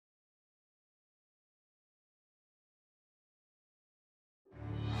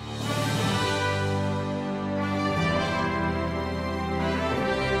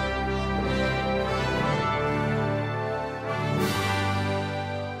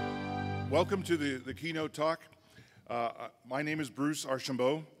Welcome to the keynote talk. My name is Bruce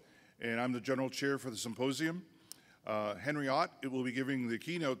Archambault, and I'm the general chair for the symposium. Henry Ott will be giving the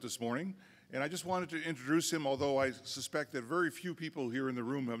keynote this morning, and I just wanted to introduce him, although I suspect that very few people here in the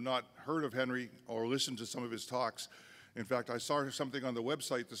room have not heard of Henry or listened to some of his talks. In fact, I saw something on the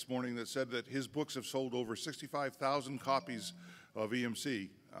website this morning that said that his books have sold over 65,000 copies of EMC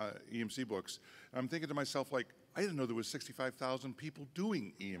books. And I'm thinking to myself, like, I didn't know there was 65,000 people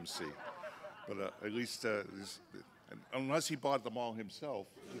doing EMC. But at least, unless he bought them all himself.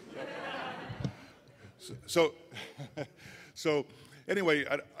 So anyway,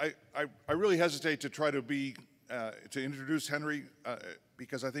 I really hesitate to try to introduce Henry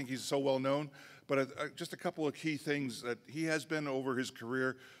because I think he's so well known. But just a couple of key things that he has been over his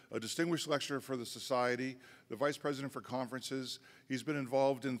career: a distinguished lecturer for the Society, the vice president for conferences. He's been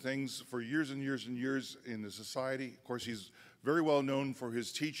involved in things for years and years and years in the Society. Of course, he's very well known for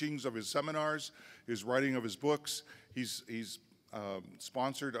his teachings of his seminars, his writing of his books. He's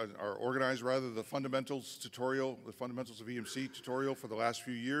sponsored or organized rather the fundamentals of EMC tutorial for the last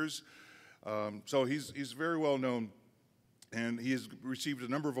few years. So he's very well known, and he has received a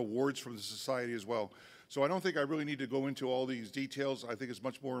number of awards from the Society as well. So I don't think I really need to go into all these details. I think it's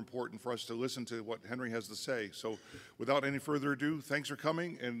much more important for us to listen to what Henry has to say. So without any further ado, thanks for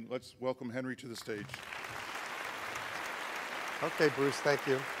coming, and let's welcome Henry to the stage. Okay, Bruce, thank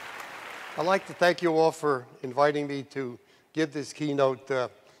you. I'd like to thank you all for inviting me to give this keynote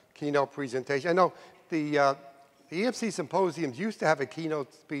presentation. I know the EMC Symposiums used to have a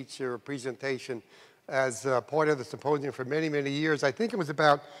keynote speech or a presentation as part of the symposium for many, many years. I think it was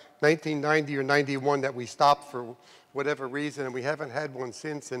about 1990 or 91 that we stopped for whatever reason, and we haven't had one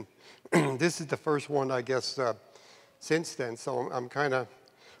since. And this is the first one, I guess, since then. So I'm kind of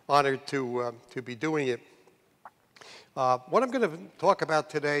honored to be doing it. What I'm going to talk about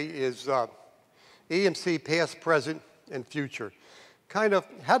today is EMC past, present, and future. Kind of,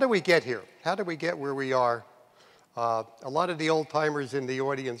 how do we get here? How do we get where we are? A lot of the old-timers in the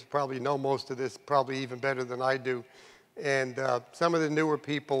audience probably know most of this, probably even better than I do. And some of the newer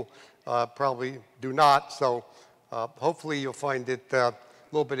people probably do not. So hopefully you'll find it a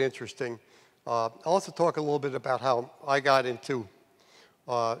little bit interesting. I'll also talk a little bit about how I got into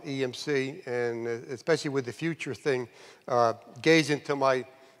EMC, and especially with the future thing, gaze into my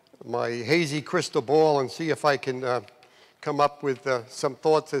hazy crystal ball and see if I can come up with some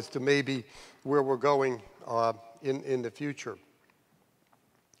thoughts as to maybe where we're going in the future.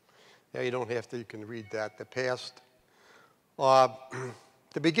 Yeah, you don't have to, you can read that. The past,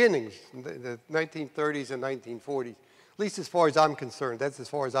 the beginnings, the 1930s and 1940s, at least as far as I'm concerned. That's as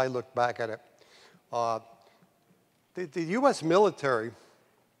far as I look back at it. The U.S. military,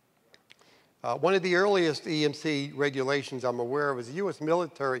 one of the earliest EMC regulations I'm aware of is the U.S.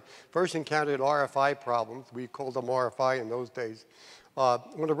 military first encountered RFI problems. We called them RFI in those days.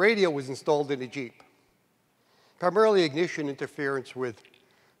 When a radio was installed in a Jeep, primarily ignition interference with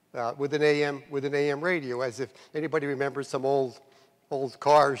an AM radio. As if anybody remembers some old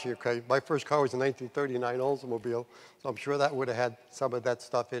cars. Okay, my first car was a 1939 Oldsmobile, so I'm sure that would have had some of that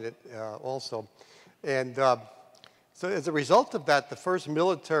stuff in it also. And so as a result of that, the first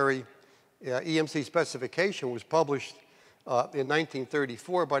military EMC specification was published in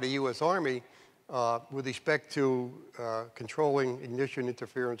 1934 by the U.S. Army with respect to controlling ignition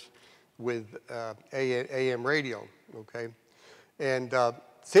interference with AM radio, okay? And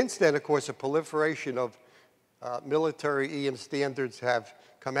since then, of course, a proliferation of military EM standards have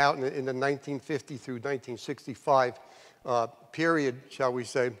come out in the 1950 through 1965 period, shall we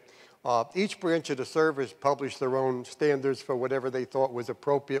say. Each branch of the service published their own standards for whatever they thought was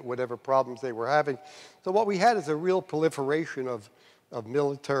appropriate, whatever problems they were having. So what we had is a real proliferation of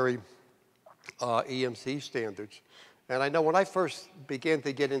military EMC standards. And I know when I first began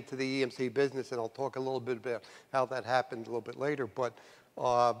to get into the EMC business, and I'll talk a little bit about how that happened a little bit later, but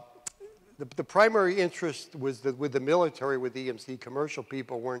the primary interest was with the military, with EMC. Commercial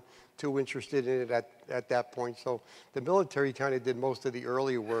people weren't too interested in it at that point. So the military kind of did most of the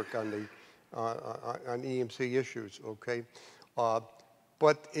earlier work on EMC issues, okay?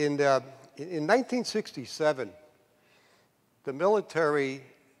 But in 1967, the military,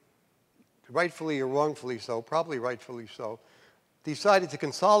 rightfully or wrongfully so, probably rightfully so, decided to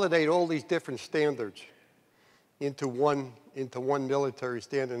consolidate all these different standards into one military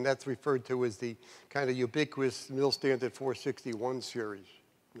standard, and that's referred to as the kind of ubiquitous Mil Standard 461 series,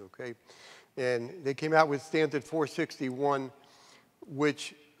 okay? And they came out with Standard 461,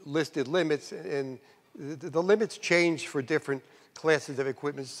 which listed limits, and the limits changed for different classes of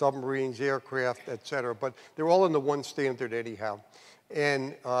equipment, submarines, aircraft, et cetera, but they're all in the one standard anyhow.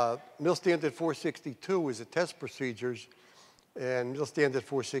 And MIL Standard 462 was the test procedures, and MIL Standard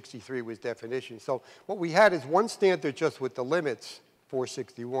 463 was definition. So what we had is one standard just with the limits,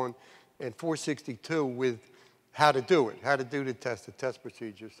 461, and 462 with how to do it, how to do the test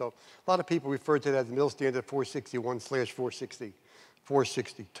procedure. So a lot of people refer to that as MIL Standard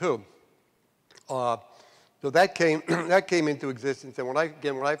 461/462. So that came, that came into existence, and when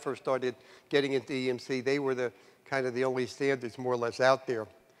I first started getting into EMC, they were the kind of the only standards more or less out there.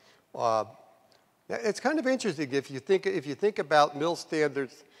 It's kind of interesting if you think about MIL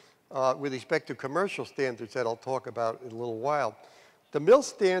standards with respect to commercial standards that I'll talk about in a little while. The MIL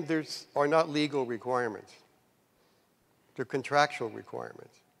standards are not legal requirements. They're contractual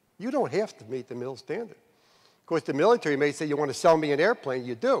requirements. You don't have to meet the MIL standard. Of course, the military may say, you want to sell me an airplane,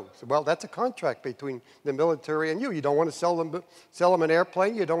 you do. So, well, that's a contract between the military and you. You don't want to sell them an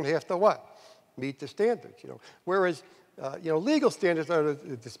airplane, you don't have to what? Meet the standards, you know. Whereas, you know, legal standards are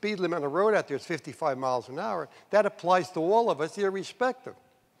the speed limit on the road out there is 55 miles an hour. That applies to all of us irrespective,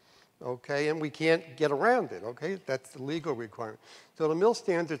 okay? And we can't get around it, okay? That's the legal requirement. So the MIL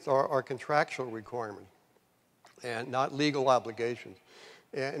standards are contractual requirements and not legal obligations.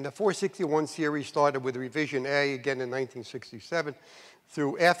 And the 461 series started with revision A, again in 1967,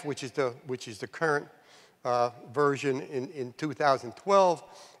 through F, which is the current version in 2012.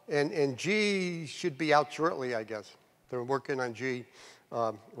 And G should be out shortly, I guess. They're working on G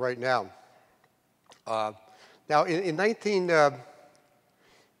right now. Now, in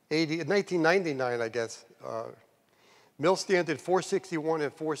 1999, I guess, MIL Standard 461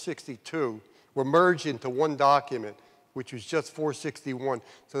 and 462 were merged into one document, which was just 461.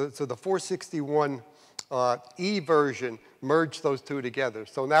 So the 461 E version merged those two together.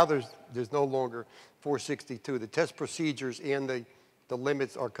 So now there's no longer 462. The test procedures and the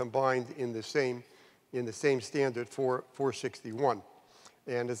limits are combined in the same standard for 461.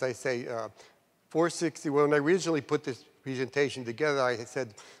 And as I say, 461, when I originally put this presentation together, I had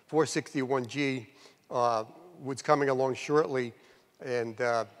said 461G was coming along shortly, and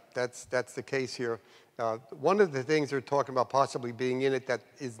that's the case here. One of the things they're talking about possibly being in it that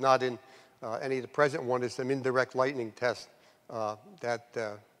is not in any of the present one is some indirect lightning tests. A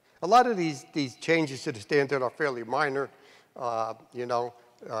lot of these changes to the standard are fairly minor, you know,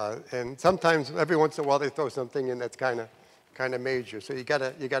 and sometimes every once in a while they throw something in that's kind of major. So you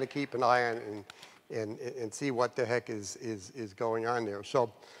gotta keep an eye on it and see what the heck is going on there.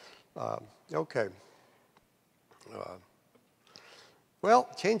 So okay. Well,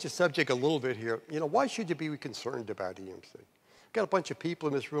 change the subject a little bit here. You know, why should you be concerned about EMC? Got a bunch of people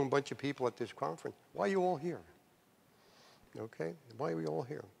in this room, a bunch of people at this conference. Why are you all here? Okay, why are we all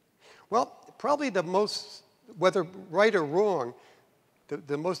here? Well, probably the most, whether right or wrong,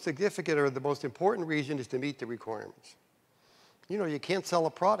 the most significant or the most important reason is to meet the requirements. You know, you can't sell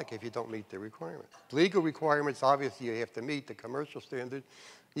a product if you don't meet the requirements. Legal requirements, obviously, you have to meet the commercial standard.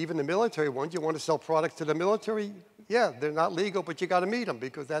 Even the military ones, you want to sell products to the military, yeah, they're not legal, but you got to meet them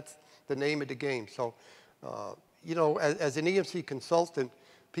because that's the name of the game. So, you know, as an EMC consultant,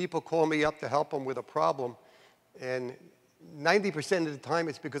 people call me up to help them with a problem, and 90% of the time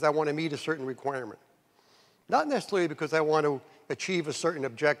it's because I want to meet a certain requirement. Not necessarily because I want to achieve a certain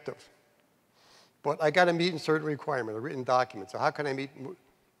objective, but I got to meet a certain requirement, a written document. So how can I meet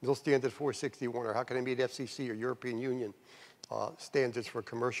MIL Standard 461, or how can I meet FCC or European Union standards for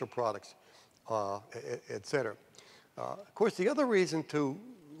commercial products, et cetera. Of course, the other reason to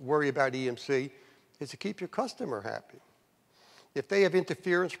worry about EMC is to keep your customer happy. If they have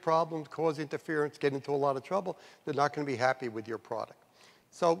interference problems, cause interference, get into a lot of trouble, they're not going to be happy with your product.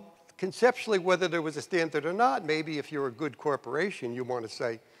 So conceptually, whether there was a standard or not, maybe if you're a good corporation, you want to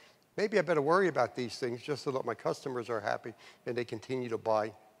say, maybe I better worry about these things just so that my customers are happy and they continue to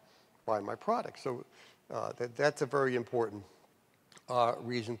buy my product. So that's a very important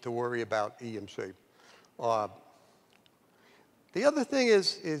reason to worry about EMC. The other thing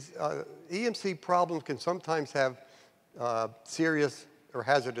is EMC problems can sometimes have serious or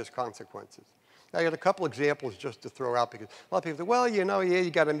hazardous consequences. I got a couple examples just to throw out because a lot of people say, well, you know, yeah, you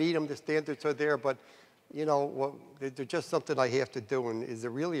got to meet them, the standards are there, but, you know, well, they're just something I have to do, and is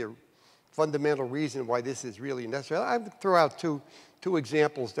there really a fundamental reason why this is really necessary? I would throw out two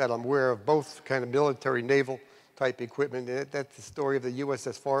examples that I'm aware of, both kind of military, naval type equipment. That's the story of the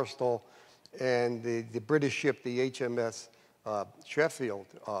USS Forrestal and the British ship, the HMS Sheffield.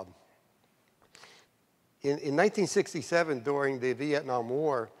 In 1967, during the Vietnam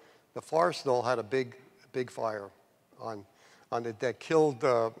War, the Forrestal had a big fire on the deck, killed,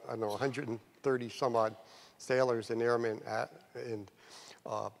 I don't know, 130 some odd sailors and airmen. And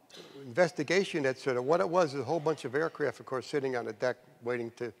investigation that sort of what it was a whole bunch of aircraft, of course, sitting on a deck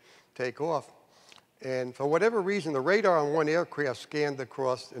waiting to take off. And for whatever reason, the radar on one aircraft scanned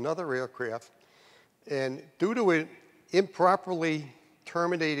across another aircraft. And due to an improperly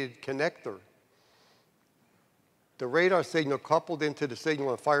terminated connector, the radar signal coupled into the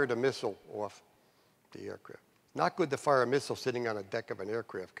signal and fired a missile off the aircraft. Not good to fire a missile sitting on a deck of an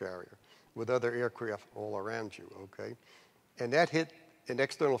aircraft carrier with other aircraft all around you, okay? And that hit an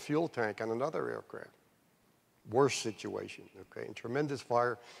external fuel tank on another aircraft. Worse situation, okay? And tremendous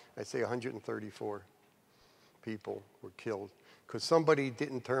fire. I'd say 134 people were killed because somebody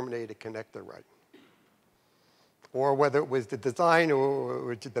didn't terminate a connector right. Or whether it was the design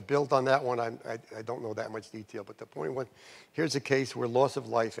or the build on that one, I don't know that much detail. But the point was, here's a case where loss of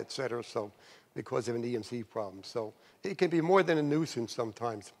life, et cetera, so because of an EMC problem. So it can be more than a nuisance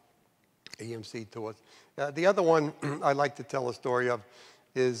sometimes, EMC to us. The other one I like to tell a story of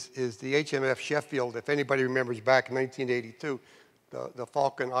is the HMF Sheffield. If anybody remembers back in 1982, the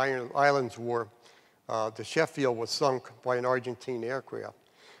Falkland Islands War, the Sheffield was sunk by an Argentine aircraft.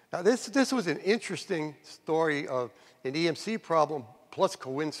 Now this was an interesting story of an EMC problem plus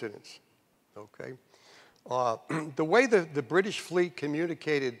coincidence, okay? The way the British fleet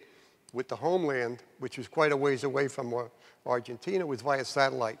communicated with the homeland, which was quite a ways away from Argentina, was via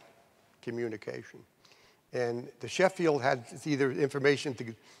satellite communication. And the Sheffield had either information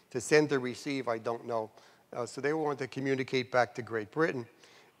to send or receive, I don't know. So they wanted to communicate back to Great Britain.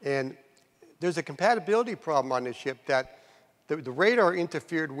 And there's a compatibility problem on this ship that the radar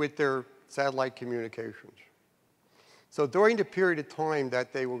interfered with their satellite communications. So during the period of time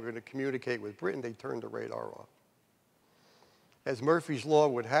that they were going to communicate with Britain, they turned the radar off. As Murphy's Law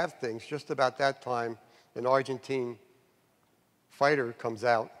would have things, just about that time, an Argentine fighter comes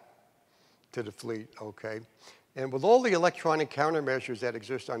out to the fleet, okay? And with all the electronic countermeasures that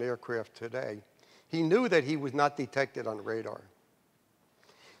exist on aircraft today, he knew that he was not detected on radar.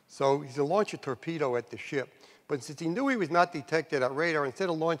 So he's to launch a torpedo at the ship. But since he knew he was not detected at radar, instead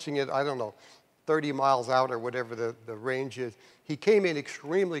of launching it, I don't know, 30 miles out or whatever the range is, he came in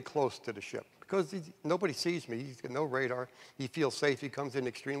extremely close to the ship. Because nobody sees me, he's got no radar, he feels safe, he comes in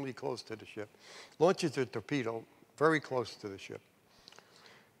extremely close to the ship. Launches a torpedo very close to the ship.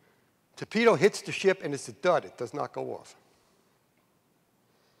 Torpedo hits the ship and it's a dud, it does not go off.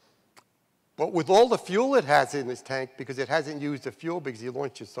 But with all the fuel it has in its tank, because it hasn't used the fuel because he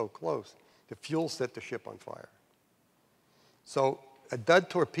launched it so close, the fuel set the ship on fire. So a dud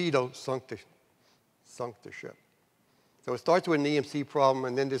torpedo sunk the ship. So it starts with an EMC problem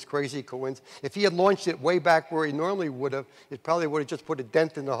and then this crazy coincidence. If he had launched it way back where he normally would have, it probably would have just put a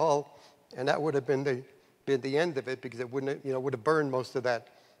dent in the hull, and that would have been the end of it because it wouldn't, would have burned most of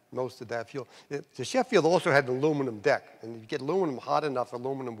that fuel. The Sheffield also had an aluminum deck, and if you get aluminum hot enough,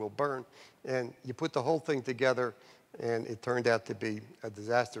 aluminum will burn. And you put the whole thing together, and it turned out to be a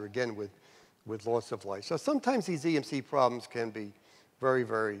disaster again with loss of life. So sometimes these EMC problems can be very,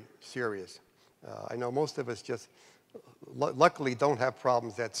 very serious. I know most of us just luckily don't have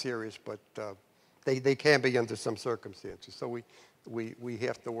problems that serious, but they can be under some circumstances. So we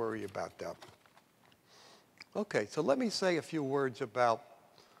have to worry about that. Okay, so let me say a few words about,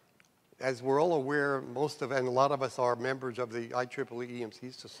 as we're all aware, and a lot of us are members of the IEEE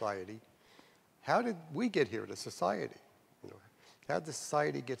EMC Society. How did we get here, the society? How did the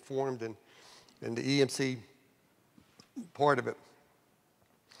society get formed and the EMC part of it?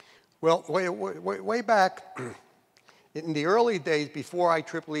 Well, way back in the early days, before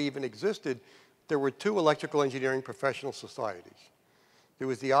IEEE even existed, there were two electrical engineering professional societies. There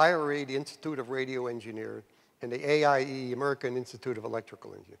was the IRE, the Institute of Radio Engineers, and the AIE, American Institute of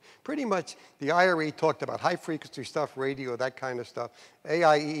Electrical Engineers. Pretty much, the IRE talked about high-frequency stuff, radio, that kind of stuff.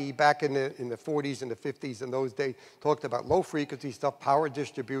 AIE, back in the 40s and the 50s, in those days, talked about low-frequency stuff, power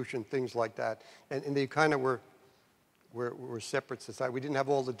distribution, things like that. And they kind of were separate society. We didn't have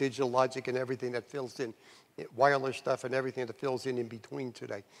all the digital logic and everything that fills in, wireless stuff and everything that fills in between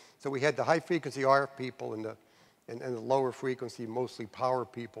today. So we had the high-frequency RF people and the lower-frequency, mostly power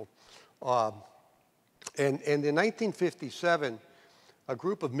people. And in 1957, a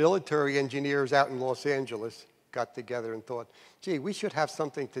group of military engineers out in Los Angeles got together and thought, gee, we should have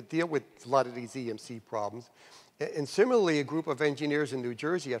something to deal with a lot of these EMC problems. And similarly, a group of engineers in New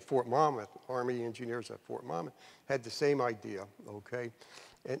Jersey at Fort Monmouth, Army engineers at Fort Monmouth, had the same idea, okay?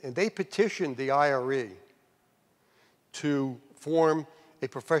 And they petitioned the IRE to form a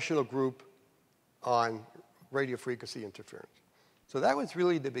professional group on radio frequency interference. So that was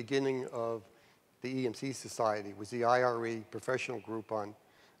really the beginning of the EMC Society, was the IRE professional group on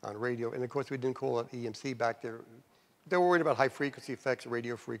radio. And of course, we didn't call it EMC back there. They were worried about high frequency effects,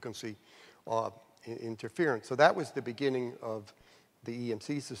 radio frequency interference. So that was the beginning of the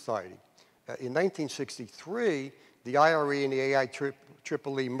EMC Society. In 1963, the IRE and the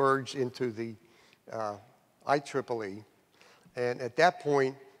IEEE merged into the IEEE. And at that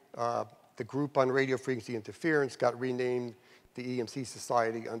point, the group on radio frequency interference got renamed the EMC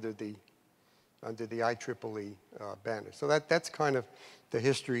Society under the IEEE banner. So that's kind of the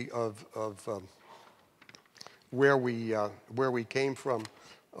history of where we came from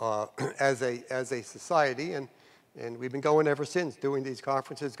as a society, and we've been going ever since, doing these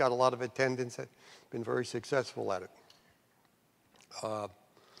conferences, got a lot of attendance, been very successful at it. So,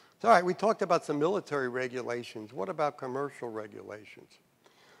 all right, we talked about some military regulations. What about commercial regulations?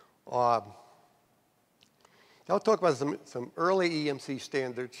 I'll talk about some early EMC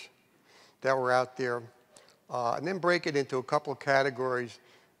standards that were out there, and then break it into a couple of categories.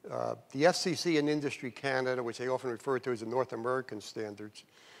 The FCC and Industry Canada, which they often refer to as the North American standards,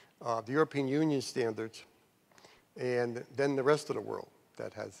 the European Union standards, and then the rest of the world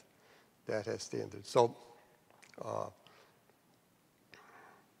that has standards. So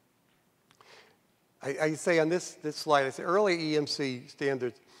I say on this slide, I say early EMC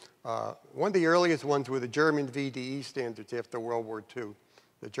standards. One of the earliest ones were the German VDE standards after World War II.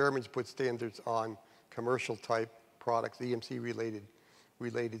 The Germans put standards on commercial type products, EMC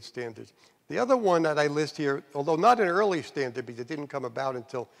related standards. The other one that I list here, although not an early standard because it didn't come about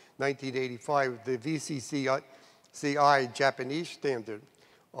until 1985, the VCCI Japanese standard.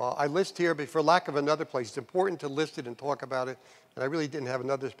 I list here, but for lack of another place, it's important to list it and talk about it, and I really didn't have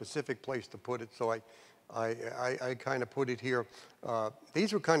another specific place to put it, so I kind of put it here.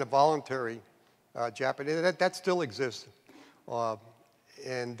 These were kind of voluntary Japanese, that still exists,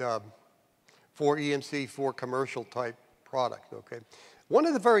 and for EMC, for commercial type product, okay? One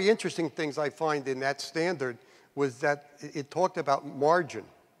of the very interesting things I find in that standard was that it talked about margin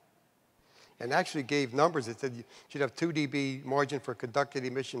and actually gave numbers. It said you should have 2 dB margin for conducted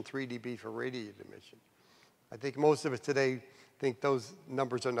emission, 3 dB for radiated emission. I think most of us today think those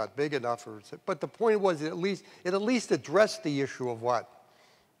numbers are not big enough, but the point was it at least addressed the issue of what?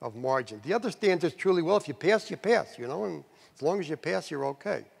 Of margin. The other standards truly, well, if you pass, you pass, you know, and as long as you pass, you're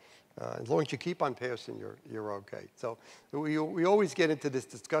okay. As long as you keep on passing, you're okay. So we always get into this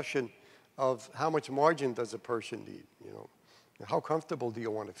discussion of how much margin does a person need, you know. How comfortable do you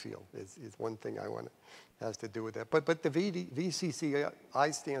want to feel is one thing has to do with that. But the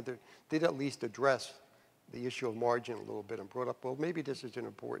VCCI standard did at least address the issue of margin a little bit and brought up, well, maybe this is an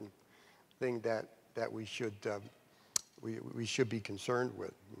important thing that we should be concerned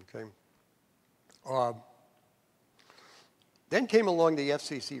with, okay? Then came along the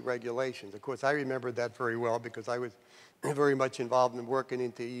FCC regulations. Of course, I remember that very well because I was very much involved in working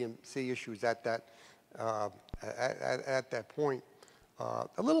into EMC issues at that point. A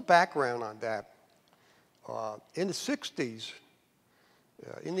little background on that. In the 60s,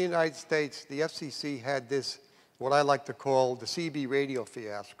 in the United States, the FCC had this, what I like to call the CB radio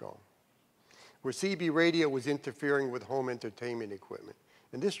fiasco, where CB radio was interfering with home entertainment equipment.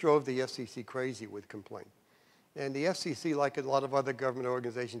 And this drove the FCC crazy with complaints. And the FCC, like a lot of other government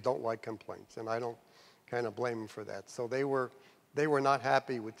organizations, don't like complaints, and I don't kind of blame them for that. So they were not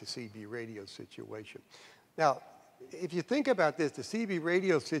happy with the CB radio situation. Now, if you think about this, the CB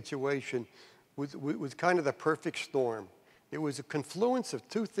radio situation was kind of the perfect storm. It was a confluence of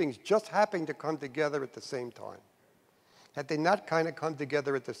two things just happening to come together at the same time. Had they not kind of come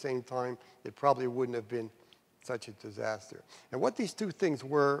together at the same time, it probably wouldn't have been such a disaster. And what these two things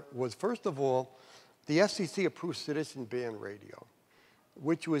were was, first of all, the FCC approved citizen band radio,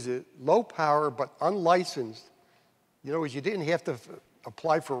 which was a low power but unlicensed, you know, you didn't have to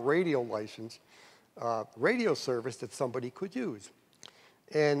apply for a radio license, radio service that somebody could use.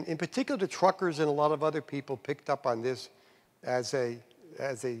 And in particular, the truckers and a lot of other people picked up on this as a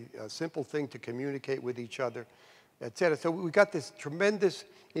simple thing to communicate with each other, et cetera. So we got this tremendous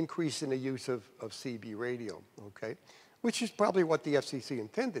increase in the use of CB radio, okay? Which is probably what the FCC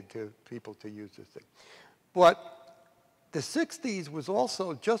intended people to use this thing. But the 60s was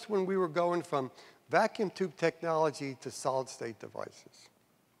also just when we were going from vacuum tube technology to solid state devices.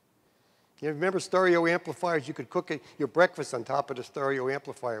 You remember stereo amplifiers? You could cook your breakfast on top of the stereo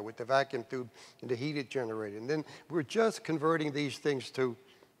amplifier with the vacuum tube and the heated generator. And then we're just converting these things to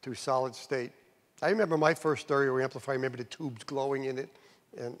solid state. I remember my first stereo amplifier. I remember the tubes glowing in it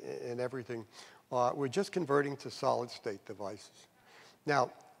and everything. We're just converting to solid state devices.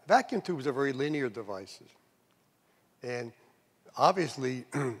 Now, vacuum tubes are very linear devices. And obviously,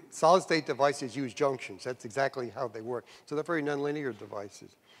 solid state devices use junctions. That's exactly how they work. So they're very nonlinear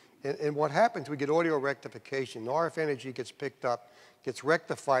devices. And what happens, we get audio rectification. The RF energy gets picked up, gets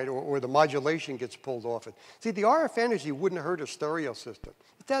rectified, or the modulation gets pulled off it. See, the RF energy wouldn't hurt a stereo system.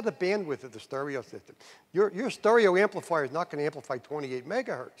 It's out of the bandwidth of the stereo system. Your stereo amplifier is not going to amplify 28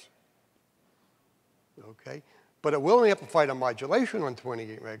 megahertz. Okay? But it will amplify the modulation on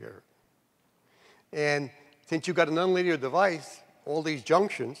 28 megahertz. And since you've got an unlinear device, all these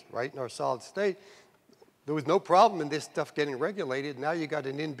junctions, right, in our solid state, there was no problem in this stuff getting regulated. Now you got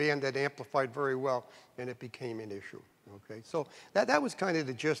an in-band that amplified very well, and it became an issue. Okay, so that was kind of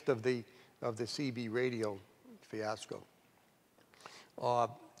the gist of the CB radio fiasco.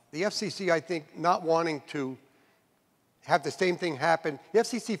 The FCC, I think, not wanting to have the same thing happen. The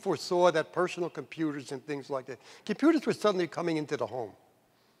FCC foresaw that personal computers and things like that, computers were suddenly coming into the home.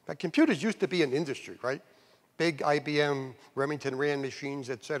 Now, computers used to be an industry, right? Big IBM, Remington Rand machines,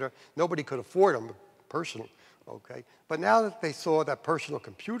 et cetera. Nobody could afford them. Personal, okay? But now that they saw that personal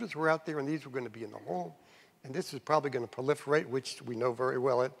computers were out there and these were going to be in the home, and this is probably going to proliferate, which we know very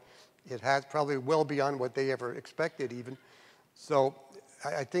well it has, probably well beyond what they ever expected even. So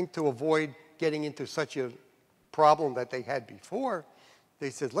I think to avoid getting into such a problem that they had before, they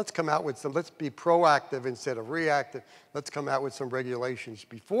said, let's come out with some, let's be proactive instead of reactive. Let's come out with some regulations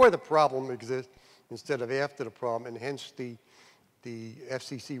before the problem exists instead of after the problem, and hence the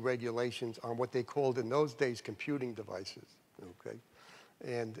FCC regulations on what they called in those days computing devices, okay?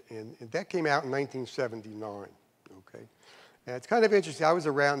 And that came out in 1979, okay? And it's kind of interesting. I was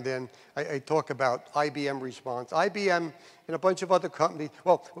around then. I talk about IBM response. IBM and a bunch of other companies.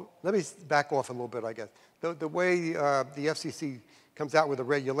 Well, let me back off a little bit, I guess. The way the FCC comes out with the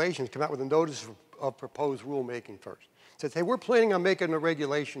regulations, come out with a notice of proposed rulemaking first. It says, hey, we're planning on making a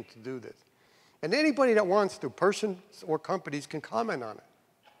regulation to do this. And anybody that wants to, persons or companies, can comment on it.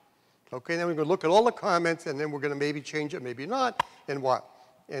 Okay, then we're going to look at all the comments, and then we're going to maybe change it, maybe not, and what?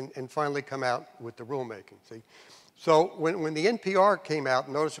 And finally come out with the rulemaking, see? So when the NPR came out,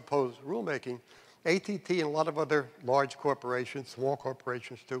 Notice of Proposed Rulemaking, AT&T and a lot of other large corporations, small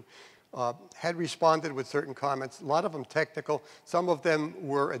corporations too, had responded with certain comments, a lot of them technical. Some of them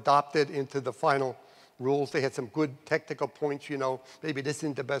were adopted into the final rules. They had some good technical points, you know, maybe this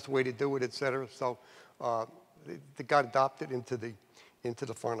isn't the best way to do it, et cetera. So they got adopted into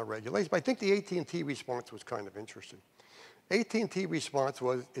the final regulations. But I think the AT&T response was kind of interesting. AT&T response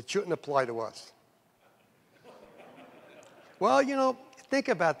was, it shouldn't apply to us. Well, you know, think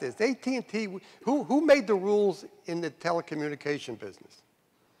about this. AT&T, who made the rules in the telecommunication business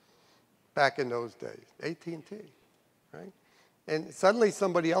back in those days? AT&T, right? And suddenly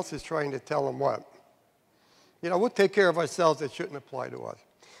somebody else is trying to tell them what? You know, we'll take care of ourselves. It shouldn't apply to us.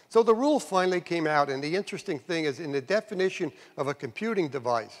 So the rule finally came out, and the interesting thing is in the definition of a computing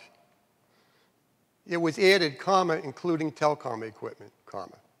device, it was added, comma, including telecom equipment,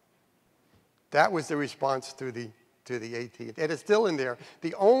 comma. That was the response to the AT&T. And it's still in there.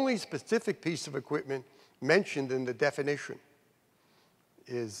 The only specific piece of equipment mentioned in the definition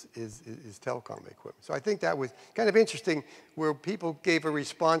is telecom equipment. So I think that was kind of interesting where people gave a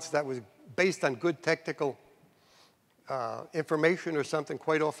response that was based on good technical information or something.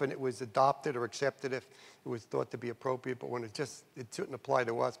 Quite often it was adopted or accepted if it was thought to be appropriate, but when it shouldn't apply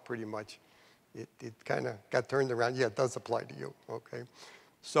to us pretty much, it kind of got turned around. Yeah, it does apply to you, okay?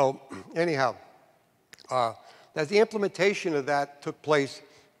 So anyhow, as the implementation of that took place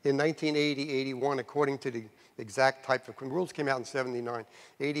in 1980, 81, according to the exact type of, when rules came out in 79,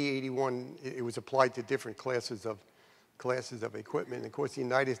 80, 81, it was applied to different classes of equipment. And of course, the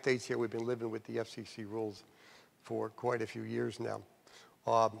United States here, we've been living with the FCC rules for quite a few years now.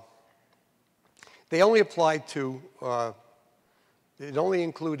 They only applied to, it only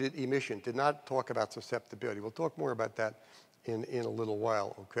included emission, did not talk about susceptibility. We'll talk more about that in a little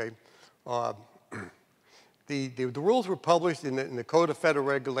while, okay? The rules were published in the Code of Federal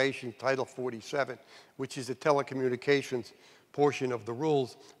Regulations, Title 47, which is the telecommunications portion of the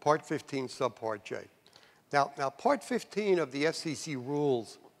rules, Part 15, Subpart J. Now, Part 15 of the FCC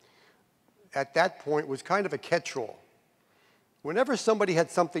rules at that point was kind of a catch-all. Whenever somebody had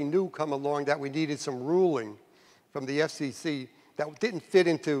something new come along that we needed some ruling from the FCC that didn't fit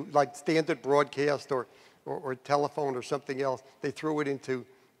into like standard broadcast or telephone or something else, they threw it into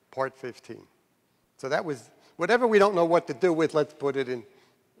Part 15. So that was, whatever we don't know what to do with, let's put it in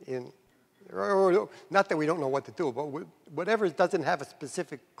or not that we don't know what to do, but whatever doesn't have a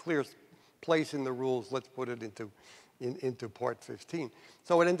specific clear place in the rules, let's put it into Part 15.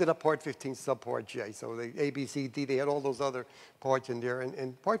 So it ended up Part 15, Subpart J. So the A, B, C, D, they had all those other parts in there.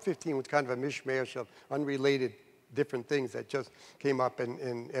 And Part 15 was kind of a mishmash of unrelated different things that just came up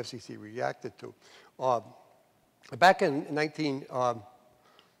and FCC reacted to. Back in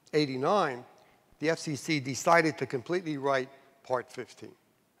 '89, the FCC decided to completely write Part 15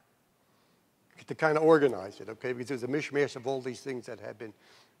 to kind of organize it, okay? Because there's a mishmash of all these things that had been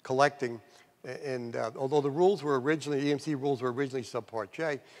collecting. And although the rules were originally, EMC rules were originally Subpart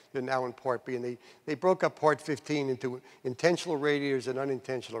J, they're now in Part B. And they broke up Part 15 into intentional radiators and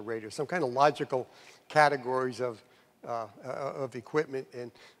unintentional radiators, some kind of logical categories of equipment.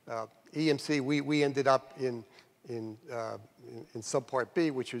 And EMC, we ended up in Subpart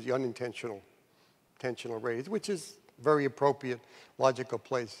B, which was the unintentional radiators, which is very appropriate, logical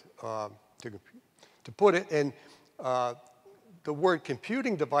place to put it. And the word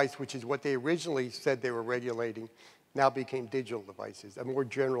computing device, which is what they originally said they were regulating, now became digital devices, a more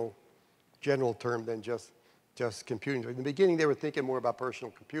general term than just computing. In the beginning, they were thinking more about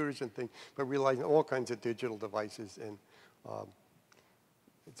personal computers and things, but realizing all kinds of digital devices. And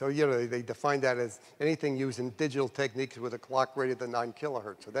so, you know, they defined that as anything using digital techniques with a clock rated to 9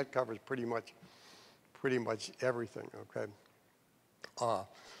 kilohertz. So that covers pretty much everything, okay?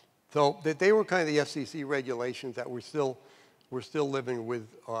 So they were kind of the FCC regulations that we're still living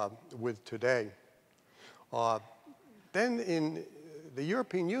with today. Then the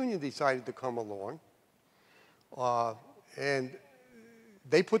European Union decided to come along, and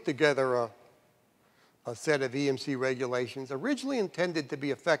they put together a set of EMC regulations originally intended to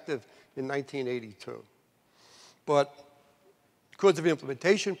be effective in 1982. But because of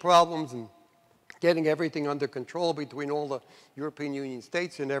implementation problems and getting everything under control between all the European Union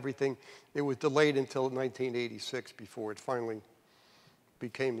states and everything, it was delayed until 1986 before it finally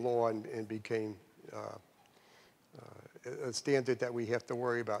became law and became a standard that we have to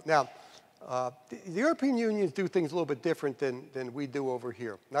worry about. Now, the European Unions do things a little bit different than we do over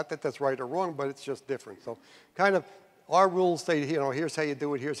here. Not that that's right or wrong, but it's just different. So kind of our rules say, you know, here's how you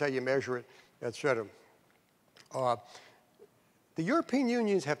do it, here's how you measure it, et cetera. The European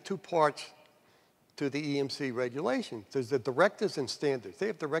Unions have two parts to the EMC regulations. There's the directives and standards. They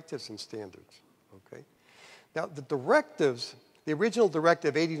have directives and standards, okay? Now, the directives, the original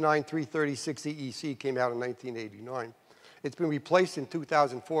directive 89-336-EEC came out in 1989. It's been replaced in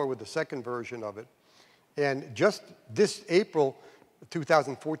 2004 with the second version of it. And just this April, the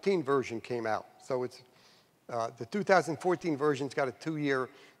 2014 version came out. So it's, the 2014 version's got a 2-year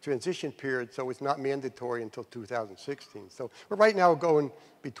transition period, so it's not mandatory until 2016. So we're right now going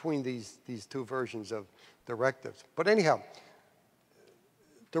between these two versions of directives. But anyhow,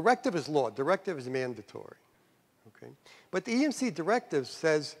 directive is law. Directive is mandatory. Okay? But the EMC directive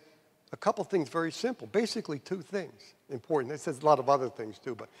says a couple things very simple, basically two things important. It says a lot of other things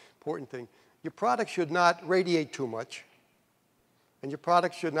too, but important thing. Your product should not radiate too much, and your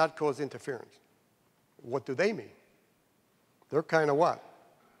product should not cause interference. What do they mean? They're kind of what?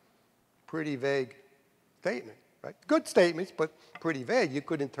 Pretty vague statement, right? Good statements, but pretty vague. You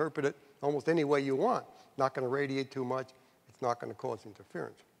could interpret it almost any way you want. Not going to radiate too much. It's not going to cause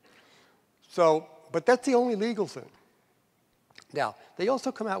interference. So, but that's the only legal thing. Now, they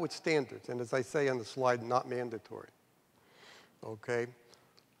also come out with standards, and as I say on the slide, not mandatory. Okay?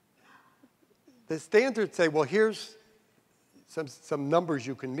 The standards say, well, here's some numbers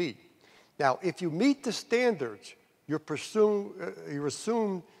you can meet. Now, if you meet the standards, you're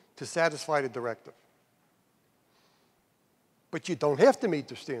assumed to satisfy the directive. But you don't have to meet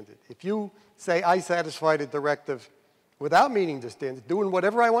the standard. If you say, I satisfy the directive without meeting the standard, doing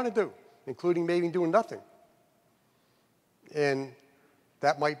whatever I want to do, including maybe doing nothing, and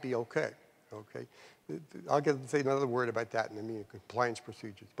that might be okay, okay? I'll say another word about that in a minute, compliance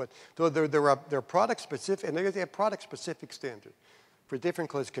procedures. But they're product-specific, and they have product-specific standards for different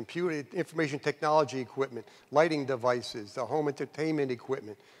classes, computer, information technology equipment, lighting devices, home entertainment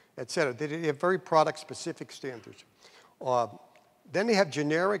equipment, et cetera. They have very product-specific standards. Then they have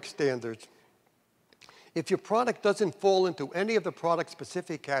generic standards. If your product doesn't fall into any of the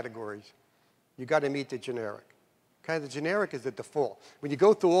product-specific categories, you got to meet the generic. Kind of the generic is the default. When you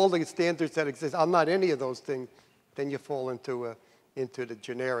go through all the standards that exist, I'm not any of those things, then you fall into the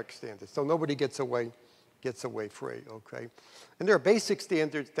generic standards. So nobody gets away free, okay? And there are basic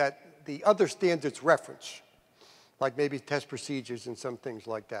standards that the other standards reference, like maybe test procedures and some things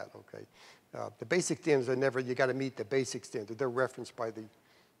like that, okay? The basic standards are never, you got to meet the basic standard. They're referenced by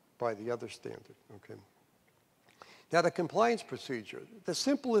the other standard, okay? Now, the compliance procedure, the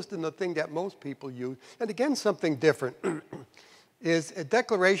simplest and the thing that most people use, and again, something different, is a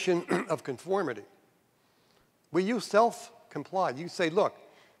declaration of conformity. We use self-comply. You say, look,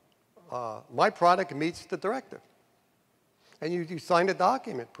 my product meets the directive. And you sign a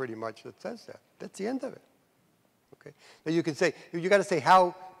document, pretty much, that says that. That's the end of it. Okay? Now, you can say, you got to say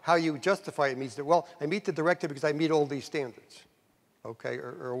how you justify it meets the, well, I meet the directive because I meet all these standards. okay,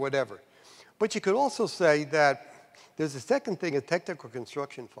 or whatever. But you could also say that there's a second thing, a technical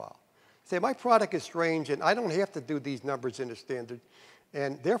construction file. Say, my product is strange, and I don't have to do these numbers in a standard,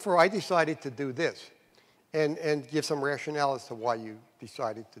 and therefore I decided to do this, and give some rationale as to why you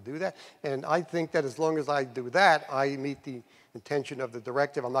decided to do that. And I think that as long as I do that, I meet the intention of the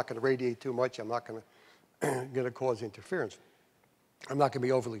directive. I'm not going to radiate too much. I'm not going to cause interference. I'm not going to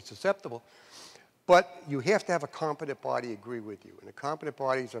be overly susceptible. But you have to have a competent body agree with you. And the competent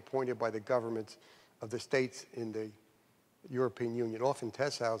bodies are appointed by the governments of the states in the European Union, often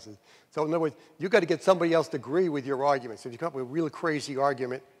test houses. So in other words, you've got to get somebody else to agree with your arguments. If you come up with a really crazy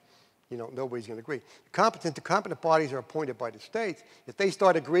argument, you know, nobody's going to agree. The competent bodies are appointed by the states. If they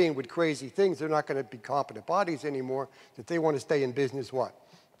start agreeing with crazy things, they're not going to be competent bodies anymore. If they want to stay in business, what?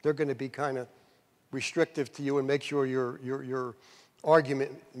 They're going to be kind of restrictive to you and make sure your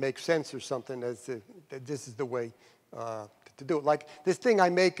argument makes sense or something, as that this is the way to do it. Like this thing I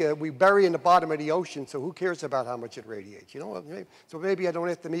make, we bury in the bottom of the ocean, so who cares about how much it radiates? You know, so maybe I don't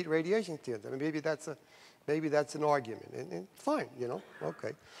have to meet radiation standards. I mean, maybe that's an argument, and fine, you know,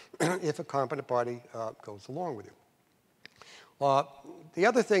 okay, if a competent body goes along with it. The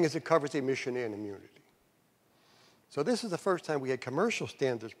other thing is it covers emission and immunity. So this is the first time we had commercial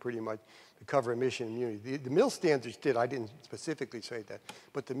standards pretty much to cover emission and immunity. The mill standards did, I didn't specifically say that,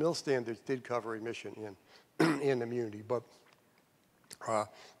 but the mill standards did cover emission and immunity. But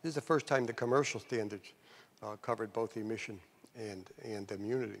this is the first time the commercial standards covered both emission and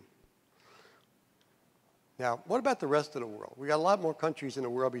immunity. Now, what about the rest of the world? We got a lot more countries in the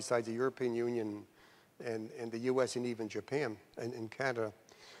world besides the European Union and the US and even Japan and Canada.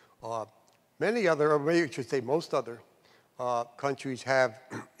 Many other, or maybe I should say most other countries have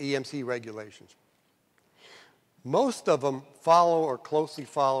EMC regulations. Most of them follow or closely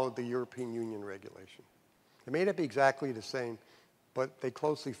follow the European Union regulation. They may not be exactly the same, but they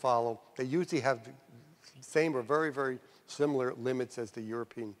closely follow. They usually have the same or very, very similar limits as the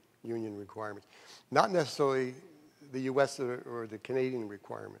European Union requirements. Not necessarily the US or the Canadian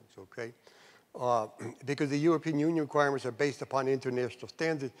requirements, okay? Because the European Union requirements are based upon international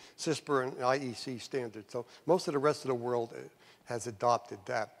standards, CISPR and IEEE standards. So most of the rest of the world has adopted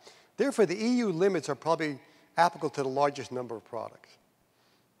that. Therefore, the EU limits are probably applicable to the largest number of products,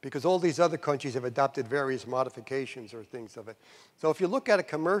 because all these other countries have adopted various modifications or things of it. So if you look at it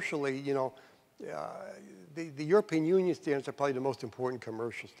commercially, you know, the European Union standards are probably the most important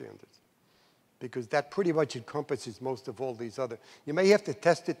commercial standards, because that pretty much encompasses most of all these other. You may have to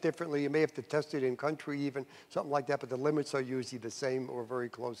test it differently. You may have to test it in country even, something like that, but the limits are usually the same or very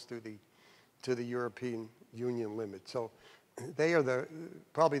close to the European Union limit. So they are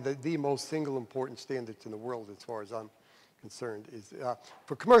probably the most single important standards in the world as far as I'm concerned. Is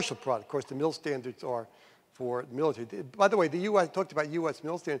for commercial product. Of course, the mill standards are for military. By the way, the U.S. talked about U.S.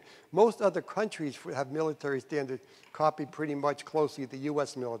 mill standards. Most other countries have military standards copied pretty much closely the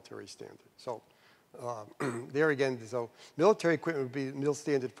U.S. military standard. So there again, so military equipment would be mill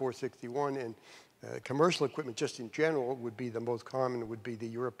standard 461, and commercial equipment just in general would be the most common, would be the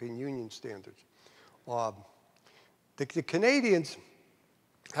European Union standards. The Canadians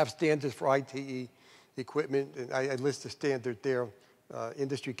have standards for ITE equipment, and I list the standard there,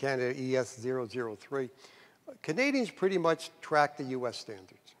 Industry Canada ES003. Canadians pretty much track the U.S.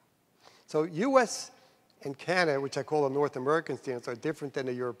 standards. So U.S. and Canada, which I call the North American standards, are different than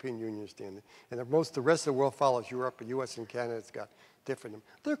the European Union standard. And the rest of the world follows Europe, but U.S. and Canada's got different.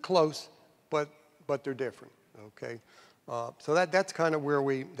 They're close, but they're different, okay? So that's kind of where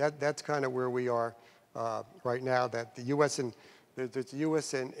we are right now, that the U.S. and there's the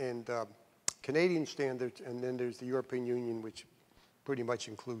U.S. and Canadian standards, and then there's the European Union, which pretty much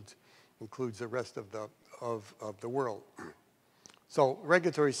includes the rest of the world. So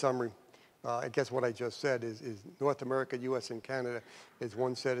regulatory summary, I guess what I just said is North America, US, and Canada is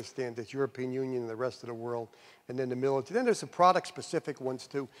one set of standards, European Union and the rest of the world, and then the military. Then there's some product-specific ones,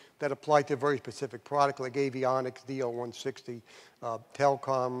 too, that apply to very specific product, like avionics, DO-160,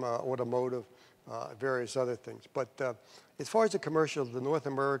 telecom, automotive, various other things. But as far as the commercial, the North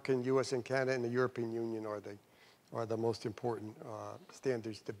American, US, and Canada, and the European Union are the most important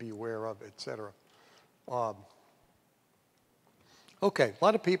standards to be aware of, et cetera. Okay, a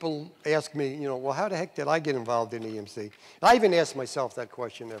lot of people ask me, you know, well, how the heck did I get involved in EMC? And I even ask myself that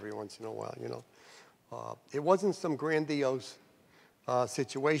question every once in a while, you know. It wasn't some grandiose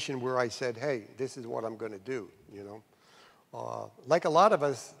situation where I said, hey, this is what I'm going to do, you know. Like a lot of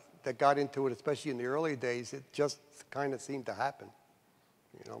us that got into it, especially in the early days, it just kind of seemed to happen,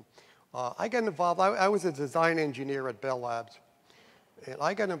 you know. I got involved, I was a design engineer at Bell Labs, and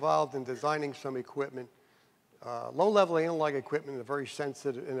I got involved in designing some equipment low-level analog equipment in a very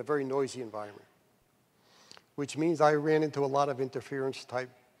sensitive, in a very noisy environment, which means I ran into a lot of interference type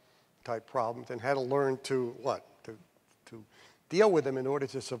problems and had to learn to what? To deal with them in order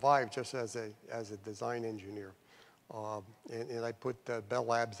to survive just as a design engineer. And I put Bell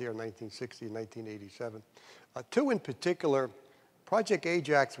Labs there in 1960 and 1987. Two in particular, Project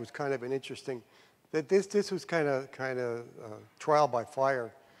Ajax was kind of an interesting, that this was kind of trial by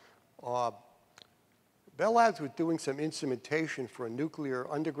fire. Bell Labs was doing some instrumentation for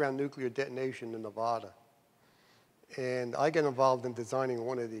a underground nuclear detonation in Nevada. And I got involved in designing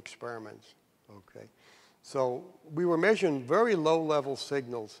one of the experiments, okay? So we were measuring very low-level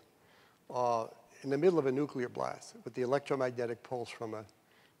signals in the middle of a nuclear blast with the electromagnetic pulse from a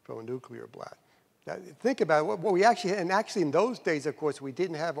nuclear blast. Now, think about it, what we actually, and actually in those days, of course, we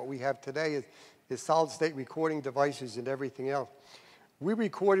didn't have what we have today is solid-state recording devices and everything else. We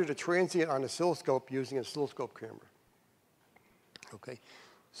recorded a transient on an oscilloscope using an oscilloscope camera, okay?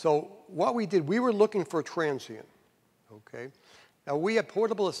 So what we did, we were looking for a transient, okay? Now, we had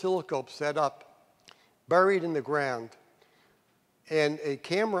portable oscilloscopes set up, buried in the ground, and a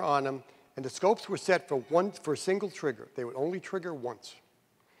camera on them, and the scopes were set for a single trigger. They would only trigger once.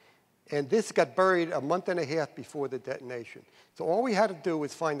 And this got buried a month and a half before the detonation. So all we had to do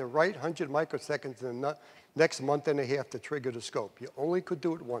was find the right 100 microseconds in the next month and a half to trigger the scope. You only could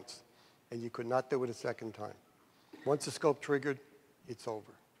do it once, and you could not do it a second time. Once the scope triggered, it's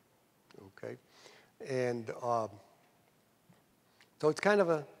over, okay? And so it's kind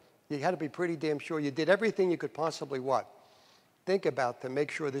of you had to be pretty damn sure. You did everything you could possibly think about to make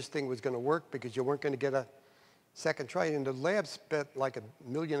sure this thing was going to work, because you weren't going to get a second try. And the lab spent like $1.5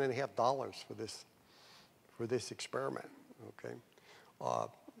 million for this experiment, okay?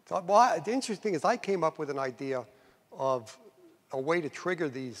 The interesting thing is I came up with an idea of a way to trigger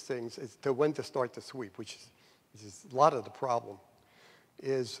these things as to when to start the sweep, which is a lot of the problem.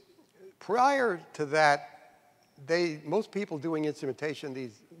 Is prior to that, most people doing instrumentation,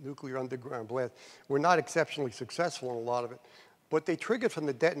 these nuclear underground blasts, were not exceptionally successful in a lot of it, but they triggered from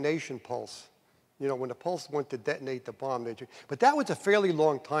the detonation pulse. You know, when the pulse went to detonate the bomb, but that was a fairly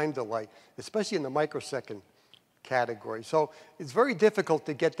long time delay, especially in the microsecond category. So it's very difficult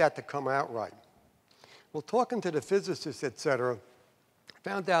to get that to come out right. Well, talking to the physicists, et cetera,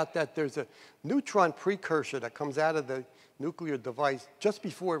 found out that there's a neutron precursor that comes out of the nuclear device just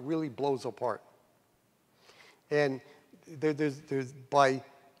before it really blows apart. And by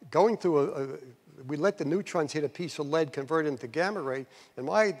going through we let the neutrons hit a piece of lead, convert it into gamma ray, and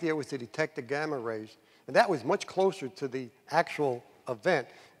my idea was to detect the gamma rays. And that was much closer to the actual event,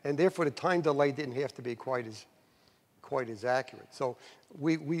 and therefore the time delay didn't have to be quite as accurate. So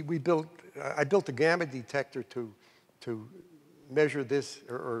I built a gamma detector to measure this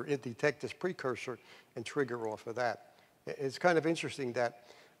or detect this precursor and trigger off of that. It's kind of interesting that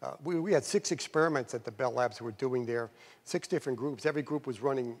we had 6 experiments that the Bell Labs were doing there, 6 different groups. Every group was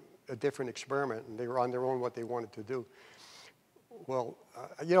running a different experiment, and they were on their own what they wanted to do. Well,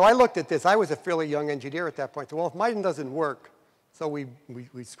 you know, I looked at this. I was a fairly young engineer at that point. Well, if mine doesn't work, so we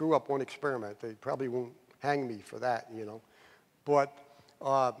screw up one experiment. They probably won't hang me for that, you know. But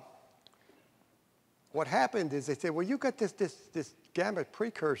what happened is they said, well, you got this gamma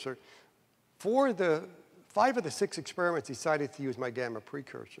precursor. 5 of the 6 experiments decided to use my gamma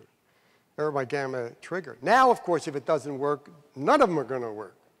precursor, or my gamma trigger. Now, of course, if it doesn't work, none of them are going to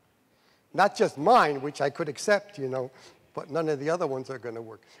work. Not just mine, which I could accept, you know, but none of the other ones are going to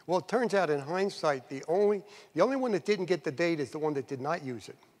work. Well, it turns out in hindsight, the only one that didn't get the data is the one that did not use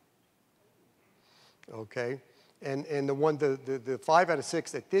it, okay? And the 5 out of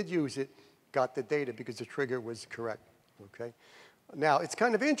 6 that did use it got the data because the trigger was correct, okay? Now, it's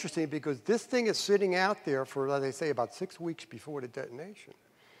kind of interesting because this thing is sitting out there for, as I say, about 6 weeks before the detonation.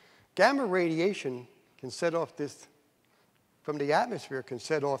 Gamma radiation can set off this, from the atmosphere, can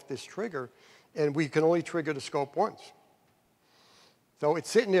set off this trigger, and we can only trigger the scope once. So it's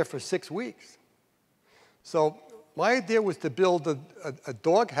sitting there for 6 weeks. So my idea was to build a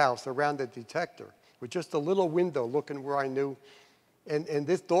doghouse around the detector with just a little window looking where I knew, and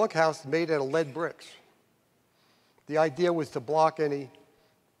this doghouse made out of lead bricks. The idea was to block any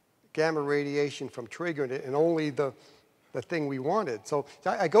gamma radiation from triggering it, and only the thing we wanted. So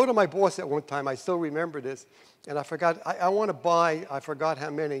I go to my boss at one time, I still remember this, and I forgot, I want to buy, I forgot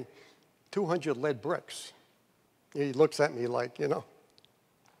how many, 200 lead bricks. And he looks at me like, you know.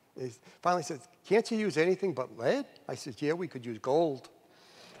 He finally says, can't you use anything but lead? I said, yeah, we could use gold.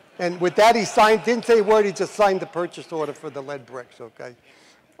 And with that, he signed, didn't say a word, he just signed the purchase order for the lead bricks, okay?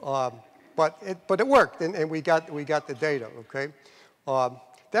 But it worked, and we got the data, okay?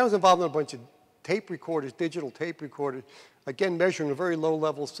 That was involved in a bunch of tape recorders, digital tape recorders, again, measuring very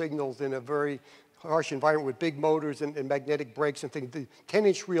low-level signals in a very harsh environment with big motors and magnetic brakes and things,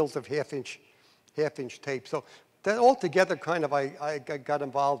 10-inch reels of half-inch tape. So that altogether kind of, I got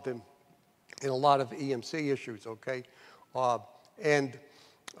involved in a lot of EMC issues, okay? I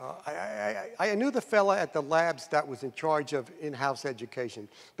knew the fella at the labs that was in charge of in-house education.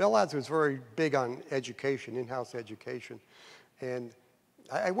 Bell Labs was very big on education, in-house education. And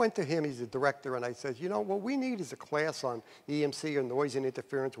I went to him, he's the director, and I said, you know, what we need is a class on EMC or noise and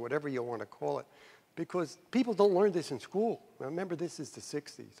interference, whatever you want to call it, because people don't learn this in school. Now, remember, this is the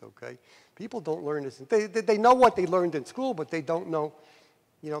 60s, okay? People don't learn this. They know what they learned in school, but they don't know,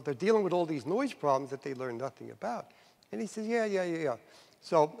 you know, they're dealing with all these noise problems that they learned nothing about. And he says, yeah.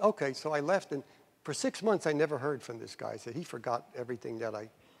 So, okay, so I left, and for 6 months, I never heard from this guy. I said, he forgot everything that I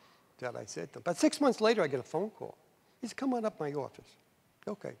said to him. But 6 months later, I get a phone call. He said, come on up my office.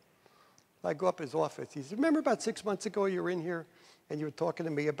 Okay. I go up his office. He said, remember about 6 months ago you were in here and you were talking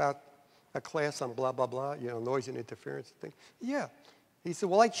to me about a class on blah, blah, blah, you know, noise and interference thing? Yeah. He said,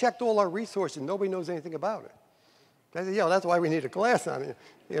 well, I checked all our resources. Nobody knows anything about it. I said, yeah, that's why we need a class on it,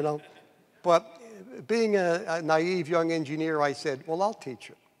 you know. But being a naive young engineer, I said, well, I'll teach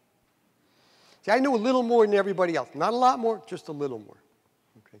it. See, I knew a little more than everybody else. Not a lot more, just a little more.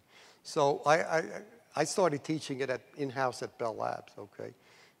 Okay. So I started teaching it in-house at Bell Labs, okay?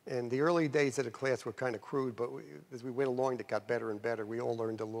 And the early days of the class were kind of crude, but as we went along, it got better and better. We all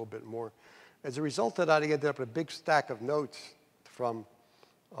learned a little bit more. As a result of that, I ended up with a big stack of notes from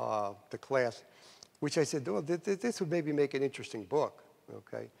the class, which I said, oh, this would maybe make an interesting book,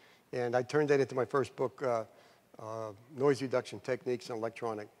 okay? And I turned that into my first book, Noise Reduction Techniques in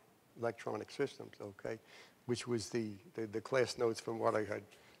Electronic Systems, okay? Which was the class notes from what I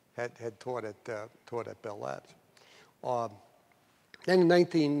had taught at Bell Labs. Then in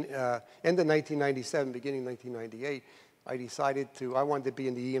end of 1997, beginning 1998, I decided I wanted to be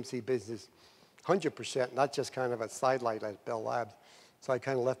in the EMC business 100%, not just kind of a sidelight at Bell Labs. So I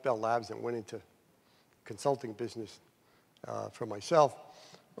kind of left Bell Labs and went into consulting business for myself.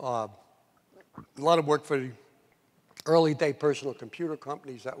 A lot of work for the early day personal computer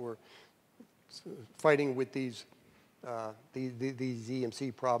companies that were fighting with these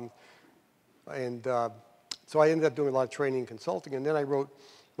EMC problems. And so I ended up doing a lot of training and consulting, and then I wrote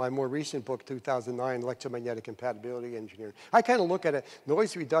my more recent book, 2009, Electromagnetic Compatibility Engineering. I kind of look at it,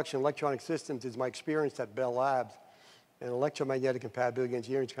 noise reduction, electronic systems is my experience at Bell Labs, and electromagnetic compatibility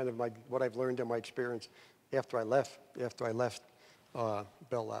engineering is kind of what I've learned in my experience after I left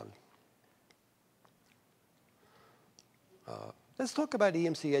Bell Labs. Let's talk about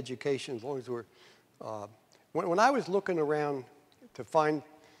EMC education as long as we're, when I was looking around to find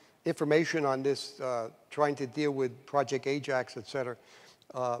information on this, trying to deal with Project Ajax, et cetera,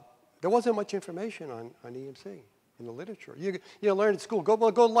 there wasn't much information on EMC in the literature. You learn at school, go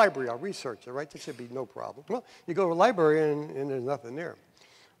to the library, I'll research it, right? There should be no problem. Well, you go to the library and there's nothing there.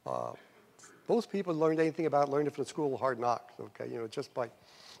 Most people learned anything about it, learned it from the school of hard knocks, okay? You know, just by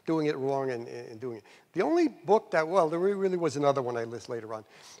doing it wrong and doing it. The only book that, well, there really was another one I list later on,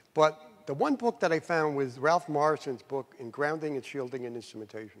 but the one book that I found was Ralph Morrison's book in Grounding and Shielding and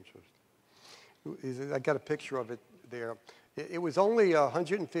Instrumentation Systems. I got a picture of it there. It was only a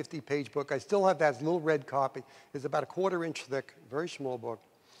 150-page book. I still have that little red copy. It's about a 1/4 inch thick, very small book.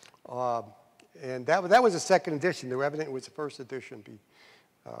 And that was a second edition. There evidently was a first edition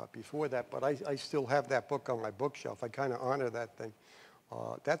before that, but I still have that book on my bookshelf. I kind of honor that thing.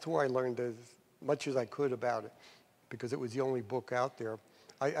 That's where I learned as much as I could about it, because it was the only book out there.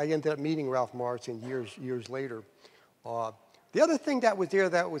 I ended up meeting Ralph Morrison years later. The other thing that was there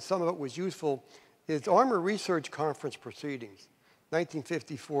that was some of it was useful is Armor Research Conference Proceedings,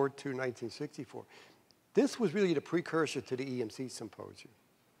 1954 to 1964. This was really the precursor to the EMC Symposium.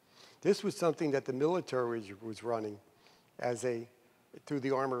 This was something that the military was running through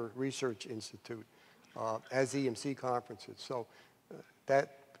the Armor Research Institute as EMC conferences. So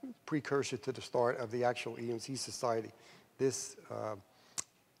that precursor to the start of the actual EMC Society, this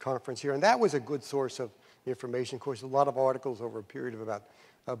conference here. And that was a good source of information. Of course, a lot of articles over a period of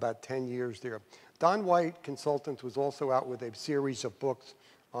about 10 years there. Don White Consultants was also out with a series of books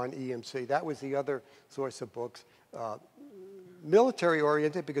on EMC. That was the other source of books.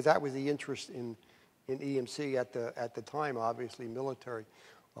 Military-oriented, because that was the interest in EMC at the time, obviously military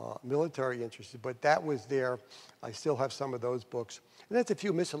interested, but that was there. I still have some of those books. And that's a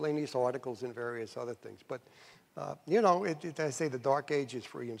few miscellaneous articles and various other things. But, you know, I say the dark ages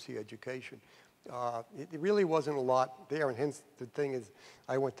for EMC education. It really wasn't a lot there, and hence the thing is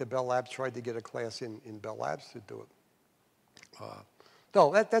I went to Bell Labs, tried to get a class in Bell Labs to do it.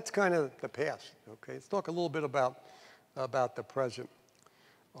 No, that's kind of the past, okay? Let's talk a little bit about the present.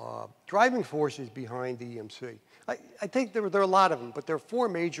 Driving forces behind EMC. I think there are a lot of them, but there are four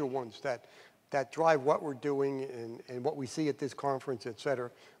major ones that drive what we're doing and what we see at this conference, et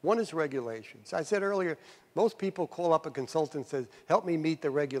cetera. One is regulations. I said earlier, most people call up a consultant and says, help me meet the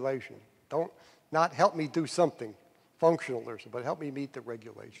regulation. Not help me do something functional or something, but help me meet the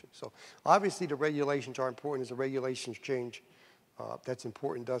regulations. So obviously the regulations are important. As the regulations change, that's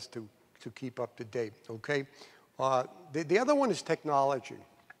important to us to keep up to date, okay? The other one is technology.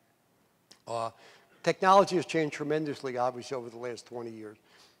 Technology has changed tremendously, obviously, over the last 20 years.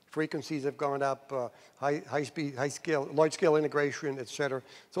 Frequencies have gone up, large-scale integration, et cetera.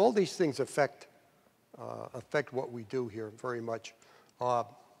 So all these things affect what we do here very much.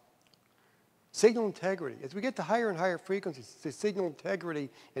 Signal integrity. As we get to higher and higher frequencies, the signal integrity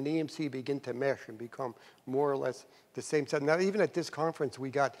and EMC begin to mesh and become more or less the same set. Now, even at this conference,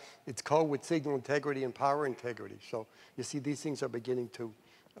 it's code with signal integrity and power integrity. So you see these things are beginning to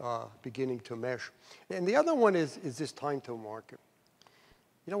mesh. And the other one is this time to market.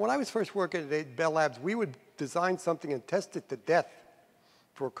 You know, when I was first working at Bell Labs, we would design something and test it to death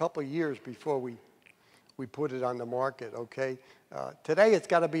for a couple of years before we put it on the market, okay? Today, it's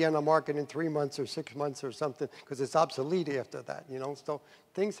got to be on the market in 3 months or 6 months or something because it's obsolete after that, you know? So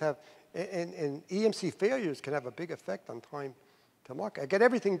things have, and EMC failures can have a big effect on time to market. I get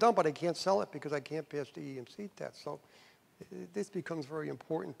everything done, but I can't sell it because I can't pass the EMC test. So this becomes very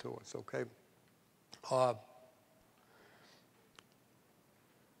important to us, okay?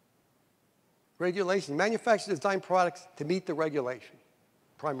 Regulation. Manufacturers design products to meet the regulation,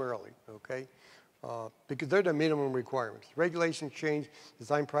 primarily, okay? Because they're the minimum requirements. Regulations change,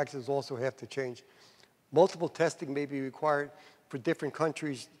 design practices also have to change. Multiple testing may be required for different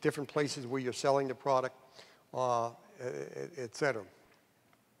countries, different places where you're selling the product, et cetera.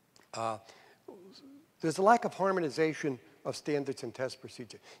 There's a lack of harmonization of standards and test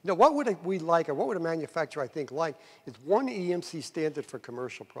procedure. You know, what would we like, or what would a manufacturer, I think, like, is one EMC standard for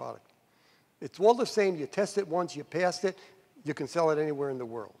commercial product. It's all the same. You test it once, you pass it, you can sell it anywhere in the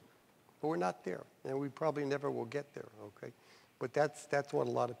world. But we're not there, and we probably never will get there, okay? But that's what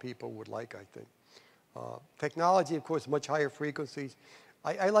a lot of people would like, I think. Technology, of course, much higher frequencies.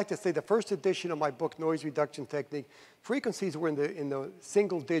 I like to say the first edition of my book, Noise Reduction Technique, frequencies were in the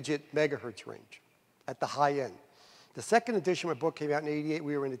single-digit megahertz range at the high end. The second edition of my book came out in '88.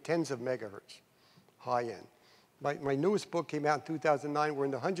 We were in the tens of megahertz, high end. My newest book came out in 2009. We're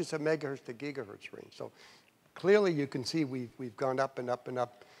in the hundreds of megahertz to gigahertz range. So clearly, you can see we've gone up and up and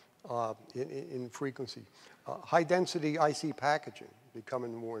up in frequency. High-density IC packaging,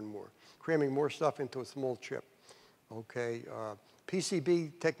 becoming more and more, cramming more stuff into a small chip. Okay,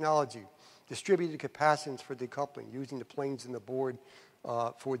 PCB technology, distributed capacitance for decoupling, using the planes in the board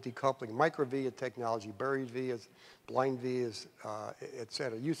for decoupling. Micro-via technology, buried vias, blind vias, et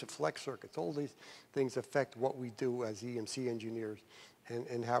cetera. Use of flex circuits. All these things affect what we do as EMC engineers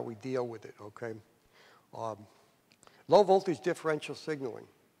and how we deal with it, okay? Low voltage differential signaling.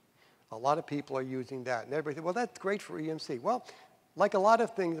 A lot of people are using that and everything. Well, that's great for EMC. Well, like a lot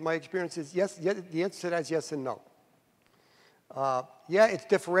of things, my experience is yes, the answer to that is yes and no. Yeah, it's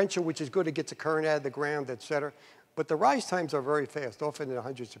differential, which is good. It gets a current out of the ground, et cetera. But the rise times are very fast, often in the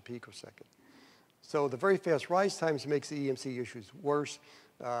hundreds of picoseconds. So the very fast rise times makes the EMC issues worse.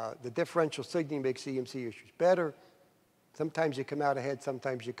 The differential signaling makes the EMC issues better. Sometimes you come out ahead,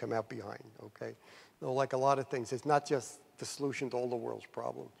 sometimes you come out behind, okay? So like a lot of things, it's not just the solution to all the world's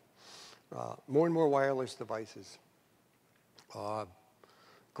problems. More and more wireless devices.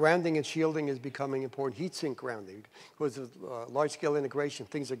 Grounding and shielding is becoming important. Heat sink grounding. Because of large-scale integration,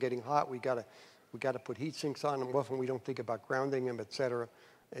 things are getting hot. We got to put heat sinks on them. Often we don't think about grounding them, et cetera.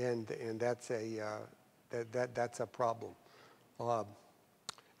 And that's a problem.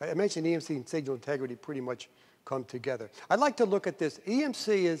 I mentioned EMC and signal integrity pretty much come together. I'd like to look at this.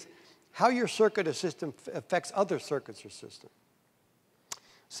 EMC is how your circuit or system affects other circuits or systems.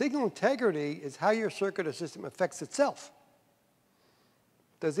 Signal integrity is how your circuit or system affects itself.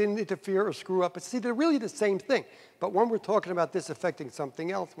 Does it interfere or screw up? See, they're really the same thing. But when we're talking about this affecting something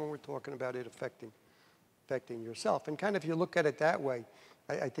else, when we're talking about it affecting yourself. And kind of if you look at it that way,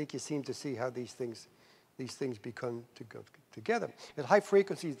 I think you seem to see how these things become to go together. At high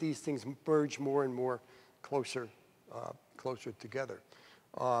frequencies, these things merge more and more closer together.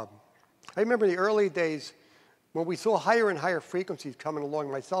 I remember in the early days when we saw higher and higher frequencies coming along,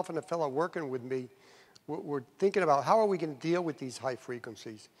 myself and a fellow working with me were thinking about how are we going to deal with these high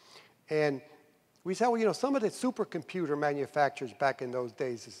frequencies. And we said, well, you know, some of the supercomputer manufacturers back in those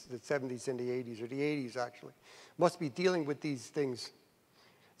days, the 70s and the 80s, or the 80s actually, must be dealing with these things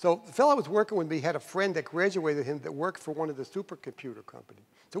So the fellow I was working with me had a friend that graduated with him that worked for one of the supercomputer companies.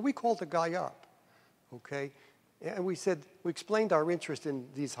 So we called the guy up, okay? And we said, we explained our interest in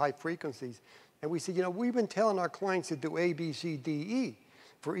these high frequencies. And we said, you know, we've been telling our clients to do A, B, C, D, E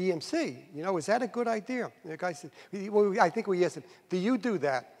for EMC. You know, is that a good idea? And the guy said, well, I think we asked him, do you do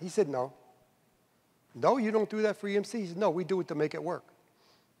that? He said, no. No, you don't do that for EMC? He said, no, we do it to make it work.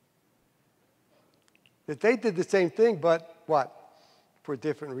 That they did the same thing, but what? For a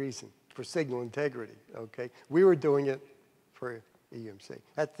different reason, for signal integrity, okay? We were doing it for EMC.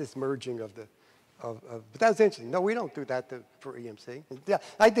 That's this merging of the, but that was interesting. No, we don't do that for EMC. Yeah,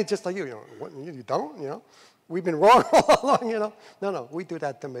 I did just like you, what, you don't, We've been wrong all along, No, we do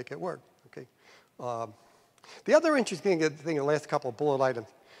that to make it work, okay? The other interesting thing, the last couple of bullet items,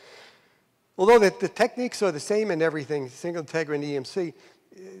 although the techniques are the same in everything, signal integrity and EMC,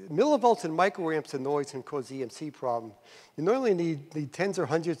 millivolts and microamps of noise can cause EMC problems. You normally need tens or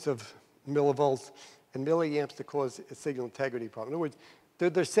hundreds of millivolts and milliamps to cause a signal integrity problem. In other words, they're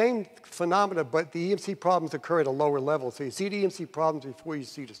the same phenomena, but the EMC problems occur at a lower level. So you see the EMC problems before you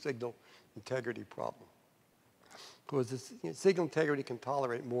see the signal integrity problem. Because the signal integrity can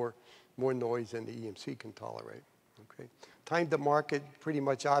tolerate more noise than the EMC can tolerate. Okay? Time to market, pretty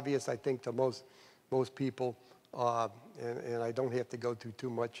much obvious, I think, to most people. And I don't have to go through too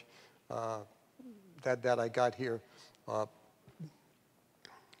much that I got here.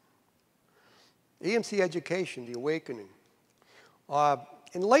 EMC education, the awakening.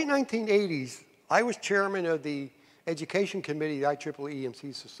 In the late 1980s, I was chairman of the education committee of the IEEE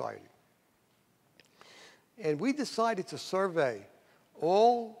EMC Society. And we decided to survey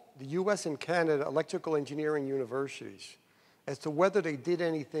all the US and Canada electrical engineering universities as to whether they did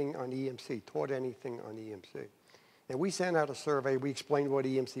anything on EMC, taught anything on EMC. And we sent out a survey. We explained what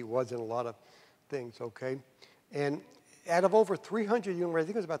EMC was and a lot of things, okay? And out of over 300 universities, I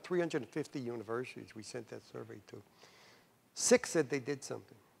think it was about 350 universities we sent that survey to, 6 said they did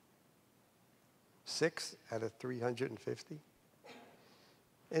something. 6 out of 350.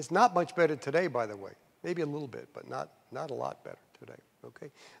 It's not much better today, by the way. Maybe a little bit, but not a lot better today, okay?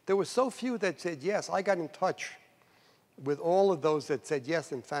 There were so few that said yes. I got in touch with all of those that said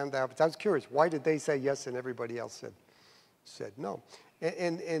yes and found out. I was curious, why did they say yes and everybody else said no?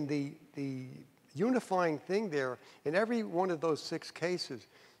 And the unifying thing there, in every one of those 6 cases,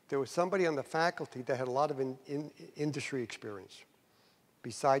 there was somebody on the faculty that had a lot of industry experience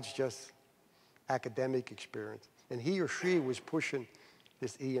besides just academic experience. And he or she was pushing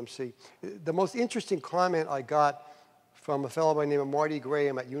this EMC. The most interesting comment I got from a fellow by the name of Marty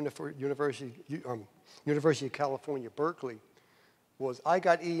Graham at University of California, Berkeley, was I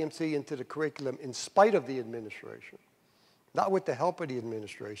got EMC into the curriculum in spite of the administration. Not with the help of the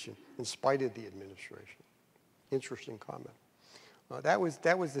administration, in spite of the administration. Interesting comment. That was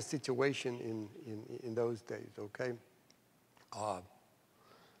the situation in those days, okay? All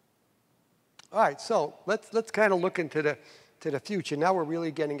right, so let's kind of look into the future. Now we're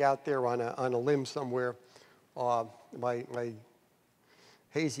really getting out there on a limb somewhere. My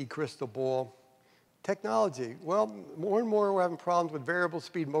hazy crystal ball. Technology. Well, more and more we're having problems with variable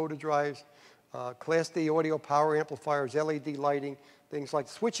speed motor drives, Class D audio power amplifiers, LED lighting, things like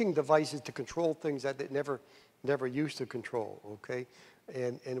switching devices to control things that they never used to control, okay?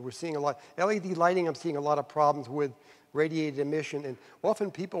 And we're seeing a lot. LED lighting, I'm seeing a lot of problems with radiated emission, and often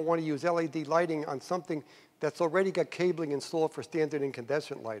people want to use LED lighting on something that's already got cabling installed for standard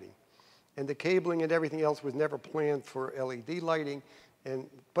incandescent lighting. And the cabling and everything else was never planned for LED lighting,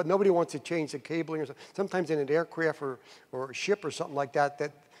 but nobody wants to change the cabling. Sometimes in an aircraft or a ship or something like that,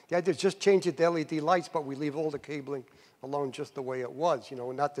 the idea is just change it to LED lights, but we leave all the cabling alone just the way it was.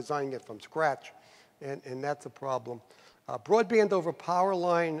 We're not designing it from scratch, and that's a problem. Broadband over power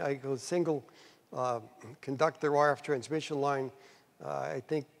line, single conductor RF transmission line, I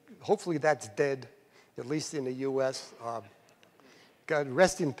think hopefully that's dead, at least in the US. God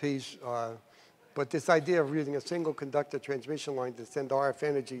rest in peace. But this idea of using a single conductor transmission line to send RF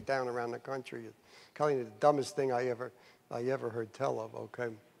energy down around the country is kind of the dumbest thing I ever heard tell of, okay?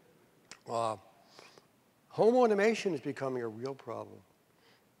 Home automation is becoming a real problem.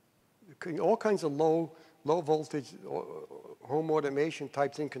 All kinds of low voltage home automation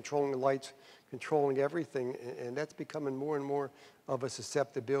type thing, controlling the lights, controlling everything, and that's becoming more and more of a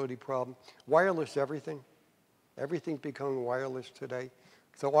susceptibility problem. Wireless everything. Everything's becoming wireless today.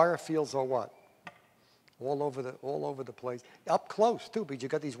 So RF fields are what? All over the place. Up close, too, because you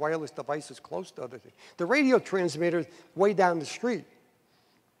got these wireless devices close to other things. The radio transmitter's way down the street.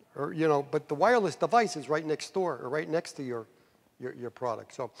 But the wireless device is right next door or right next to your your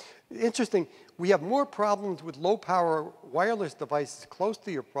product. So interesting, we have more problems with low-power wireless devices close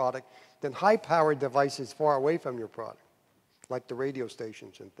to your product than high-power devices far away from your product, like the radio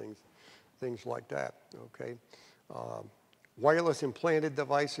stations and things like that, okay? Wireless implanted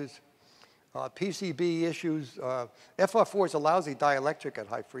devices, PCB issues. FR4 is a lousy dielectric at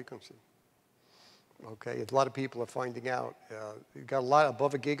high frequency. Okay, a lot of people are finding out. You've got a lot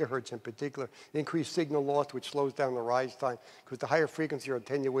above a gigahertz in particular, increased signal loss, which slows down the rise time, because the higher frequencies are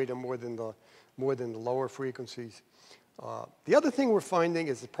attenuated more than the lower frequencies. The other thing we're finding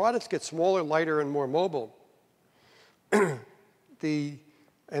is the products get smaller, lighter, and more mobile.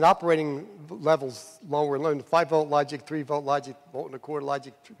 And operating levels lower, 5-volt logic, 3-volt logic, 1.25-volt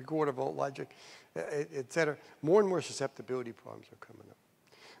logic, 3/4-volt logic, et cetera. More and more susceptibility problems are coming up.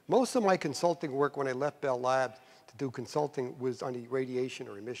 Most of my consulting work when I left Bell Labs to do consulting was on the radiation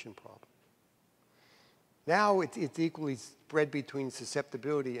or emission problem. Now it's equally spread between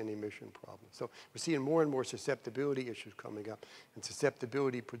susceptibility and emission problems. So we're seeing more and more susceptibility issues coming up and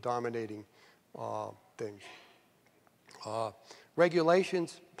susceptibility predominating things.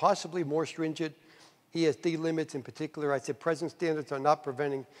 Regulations, possibly more stringent. ESD limits in particular. I said present standards are not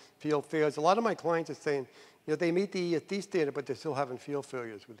preventing field failures. A lot of my clients are saying, you know, they meet the ESD standard, but they're still having field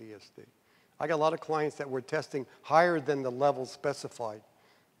failures with ESD. I got a lot of clients that were testing higher than the level specified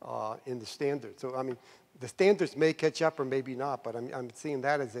in the standard. So, I mean, the standards may catch up or maybe not, but I'm seeing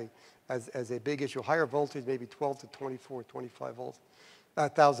that as a big issue. Higher voltage, maybe 12 to 24, 25 volts,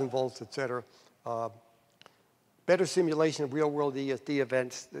 1,000 volts, et cetera. Better simulation of real-world ESD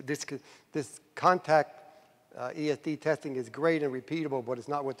events. This contact ESD testing is great and repeatable, but it's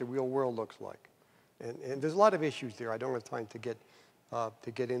not what the real world looks like. And there's a lot of issues there I don't have time to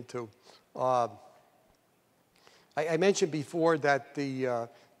get into. I mentioned before that the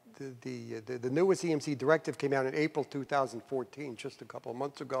newest EMC directive came out in April 2014, just a couple of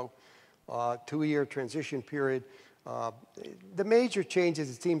months ago, 2-year transition period. The major changes,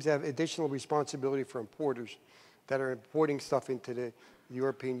 it seems, have additional responsibility for importers that are importing stuff into the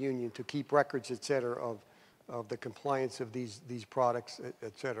European Union to keep records, et cetera, of the compliance of these products,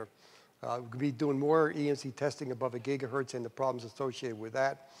 et cetera. We'll be doing more EMC testing above a gigahertz and the problems associated with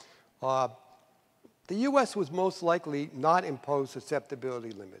that. The U.S. was most likely not impose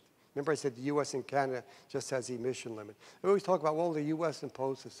susceptibility limit. Remember I said the U.S. and Canada just has emission limit. We always talk about, well, the U.S.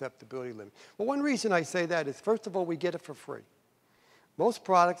 imposed susceptibility limit. Well, one reason I say that is, first of all, we get it for free. Most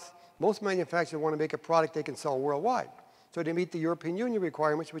products, most manufacturers want to make a product they can sell worldwide. So they meet the European Union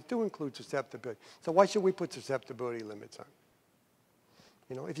requirements, which do include susceptibility. So why should we put susceptibility limits on?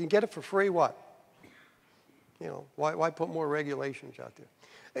 You know, if you can get it for free, what? You know, why put more regulations out there?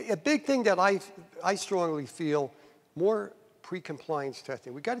 A big thing that I strongly feel, more pre-compliance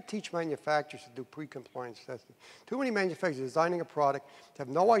testing. We've got to teach manufacturers to do pre-compliance testing. Too many manufacturers are designing a product, have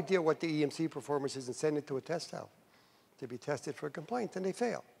no idea what the EMC performance is, and send it to a test house to be tested for compliance, and they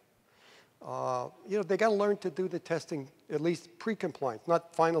fail. You know, they got to learn to do the testing, at least pre-compliance,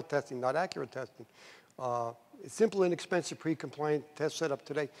 not final testing, not accurate testing. Simple, inexpensive pre-compliant test setup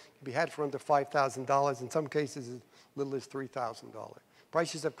today can be had for under $5,000. In some cases, as little as $3,000.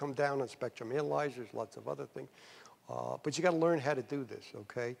 Prices have come down on spectrum analyzers, lots of other things. But you got to learn how to do this,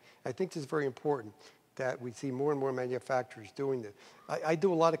 okay? I think this is very important that we see more and more manufacturers doing this. I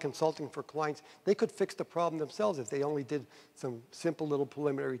do a lot of consulting for clients. They could fix the problem themselves if they only did some simple little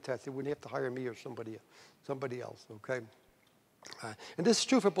preliminary tests. They wouldn't have to hire me or somebody else, okay? And this is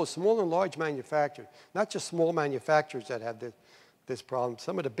true for both small and large manufacturers, not just small manufacturers that have this problem.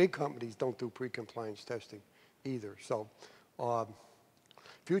 Some of the big companies don't do pre-compliance testing either. So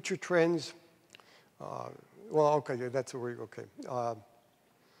future trends, well, okay, that's where we, okay.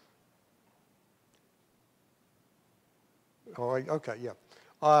 Okay,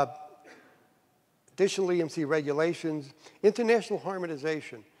 yeah. Additional EMC regulations, international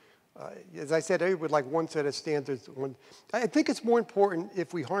harmonization. As I said, everybody would like one set of standards. I think it's more important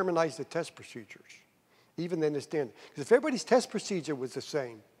if we harmonize the test procedures, even than the standard. Because if everybody's test procedure was the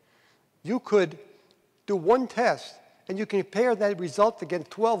same, you could do one test, and you can compare that result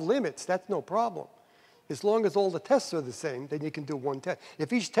against 12 limits. That's no problem. As long as all the tests are the same, then you can do one test.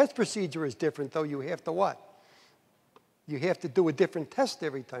 If each test procedure is different, though, you have to what? You have to do a different test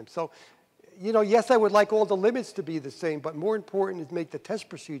every time. So, you know, yes, I would like all the limits to be the same, but more important is make the test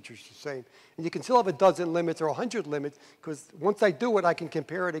procedures the same. And you can still have a dozen limits or 100 limits, because once I do it, I can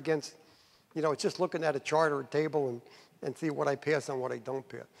compare it against, you know, it's just looking at a chart or a table and see what I pass and what I don't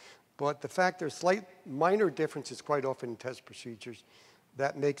pass. But the fact there's slight minor differences quite often in test procedures,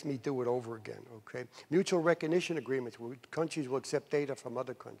 that makes me do it over again, okay? Mutual recognition agreements where countries will accept data from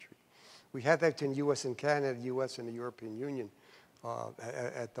other countries. We have that in U.S. and Canada, U.S. and the European Union.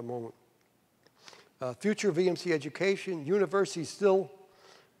 at the moment. Future of EMC education, universities still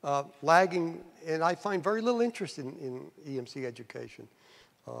lagging, and I find very little interest in EMC education.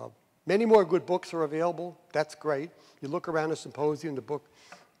 Many more good books are available. That's great. You look around the symposium, the book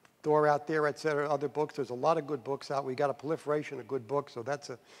store out there, et cetera, other books. There's a lot of good books out. We got a proliferation of good books, so that's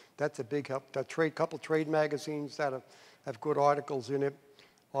a big help. Couple trade magazines that have good articles in it.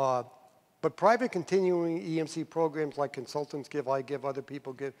 But private continuing EMC programs like consultants give, I give, other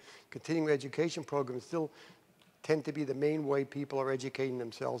people give, continuing education programs still tend to be the main way people are educating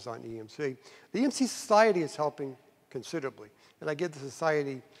themselves on EMC. The EMC Society is helping considerably, and I give the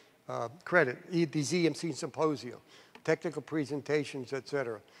Society credit. These EMC Symposium, technical presentations, et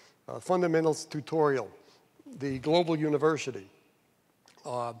cetera, fundamentals tutorial, the Global University,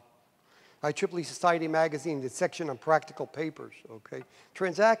 IEEE Society magazine, the section on practical papers, okay?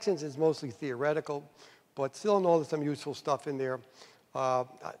 Transactions is mostly theoretical, but still know there's some useful stuff in there.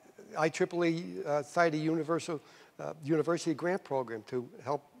 IEEE Society University Grant Program to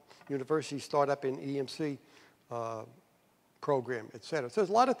help universities start up an EMC program, et cetera. So there's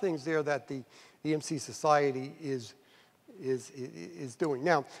a lot of things there that the EMC Society is doing.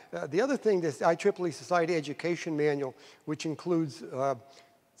 Now, the other thing, this IEEE Society Education Manual, which includes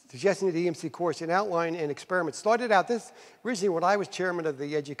suggesting the EMC course and outline and experiment. Started out this, originally when I was chairman of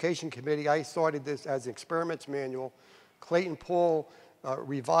the education committee, I started this as an experiments manual. Clayton Paul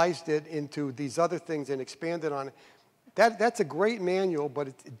revised it into these other things and expanded on it. That's a great manual, but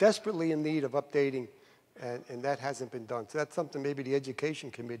it's desperately in need of updating, and that hasn't been done. So that's something maybe the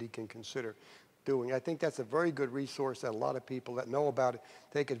education committee can consider doing. I think that's a very good resource that a lot of people that know about it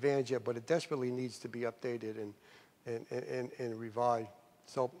take advantage of, but it desperately needs to be updated and revised.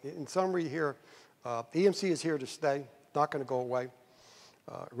 So in summary here, EMC is here to stay, not going to go away.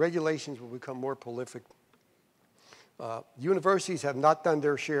 Regulations will become more prolific. Universities have not done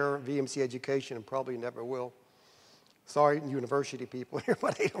their share of EMC education and probably never will. Sorry, university people here,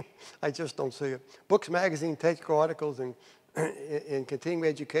 but I just don't see it. Books, magazine, technical articles, and continuing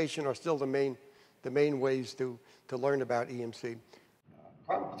education are still the main ways to learn about EMC.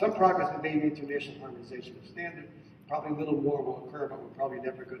 Some progress has been made in international harmonization of standard. Probably a little more will occur, but we're probably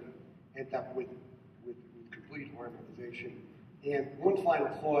never going to end up with complete harmonization. And one final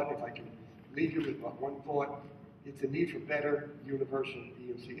thought, if I can leave you with one thought, it's a need for better universal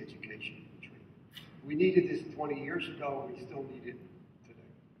EMC education. We needed this 20 years ago, and we still need it today.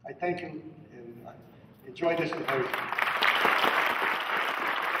 I thank you, and I enjoyed this symposium.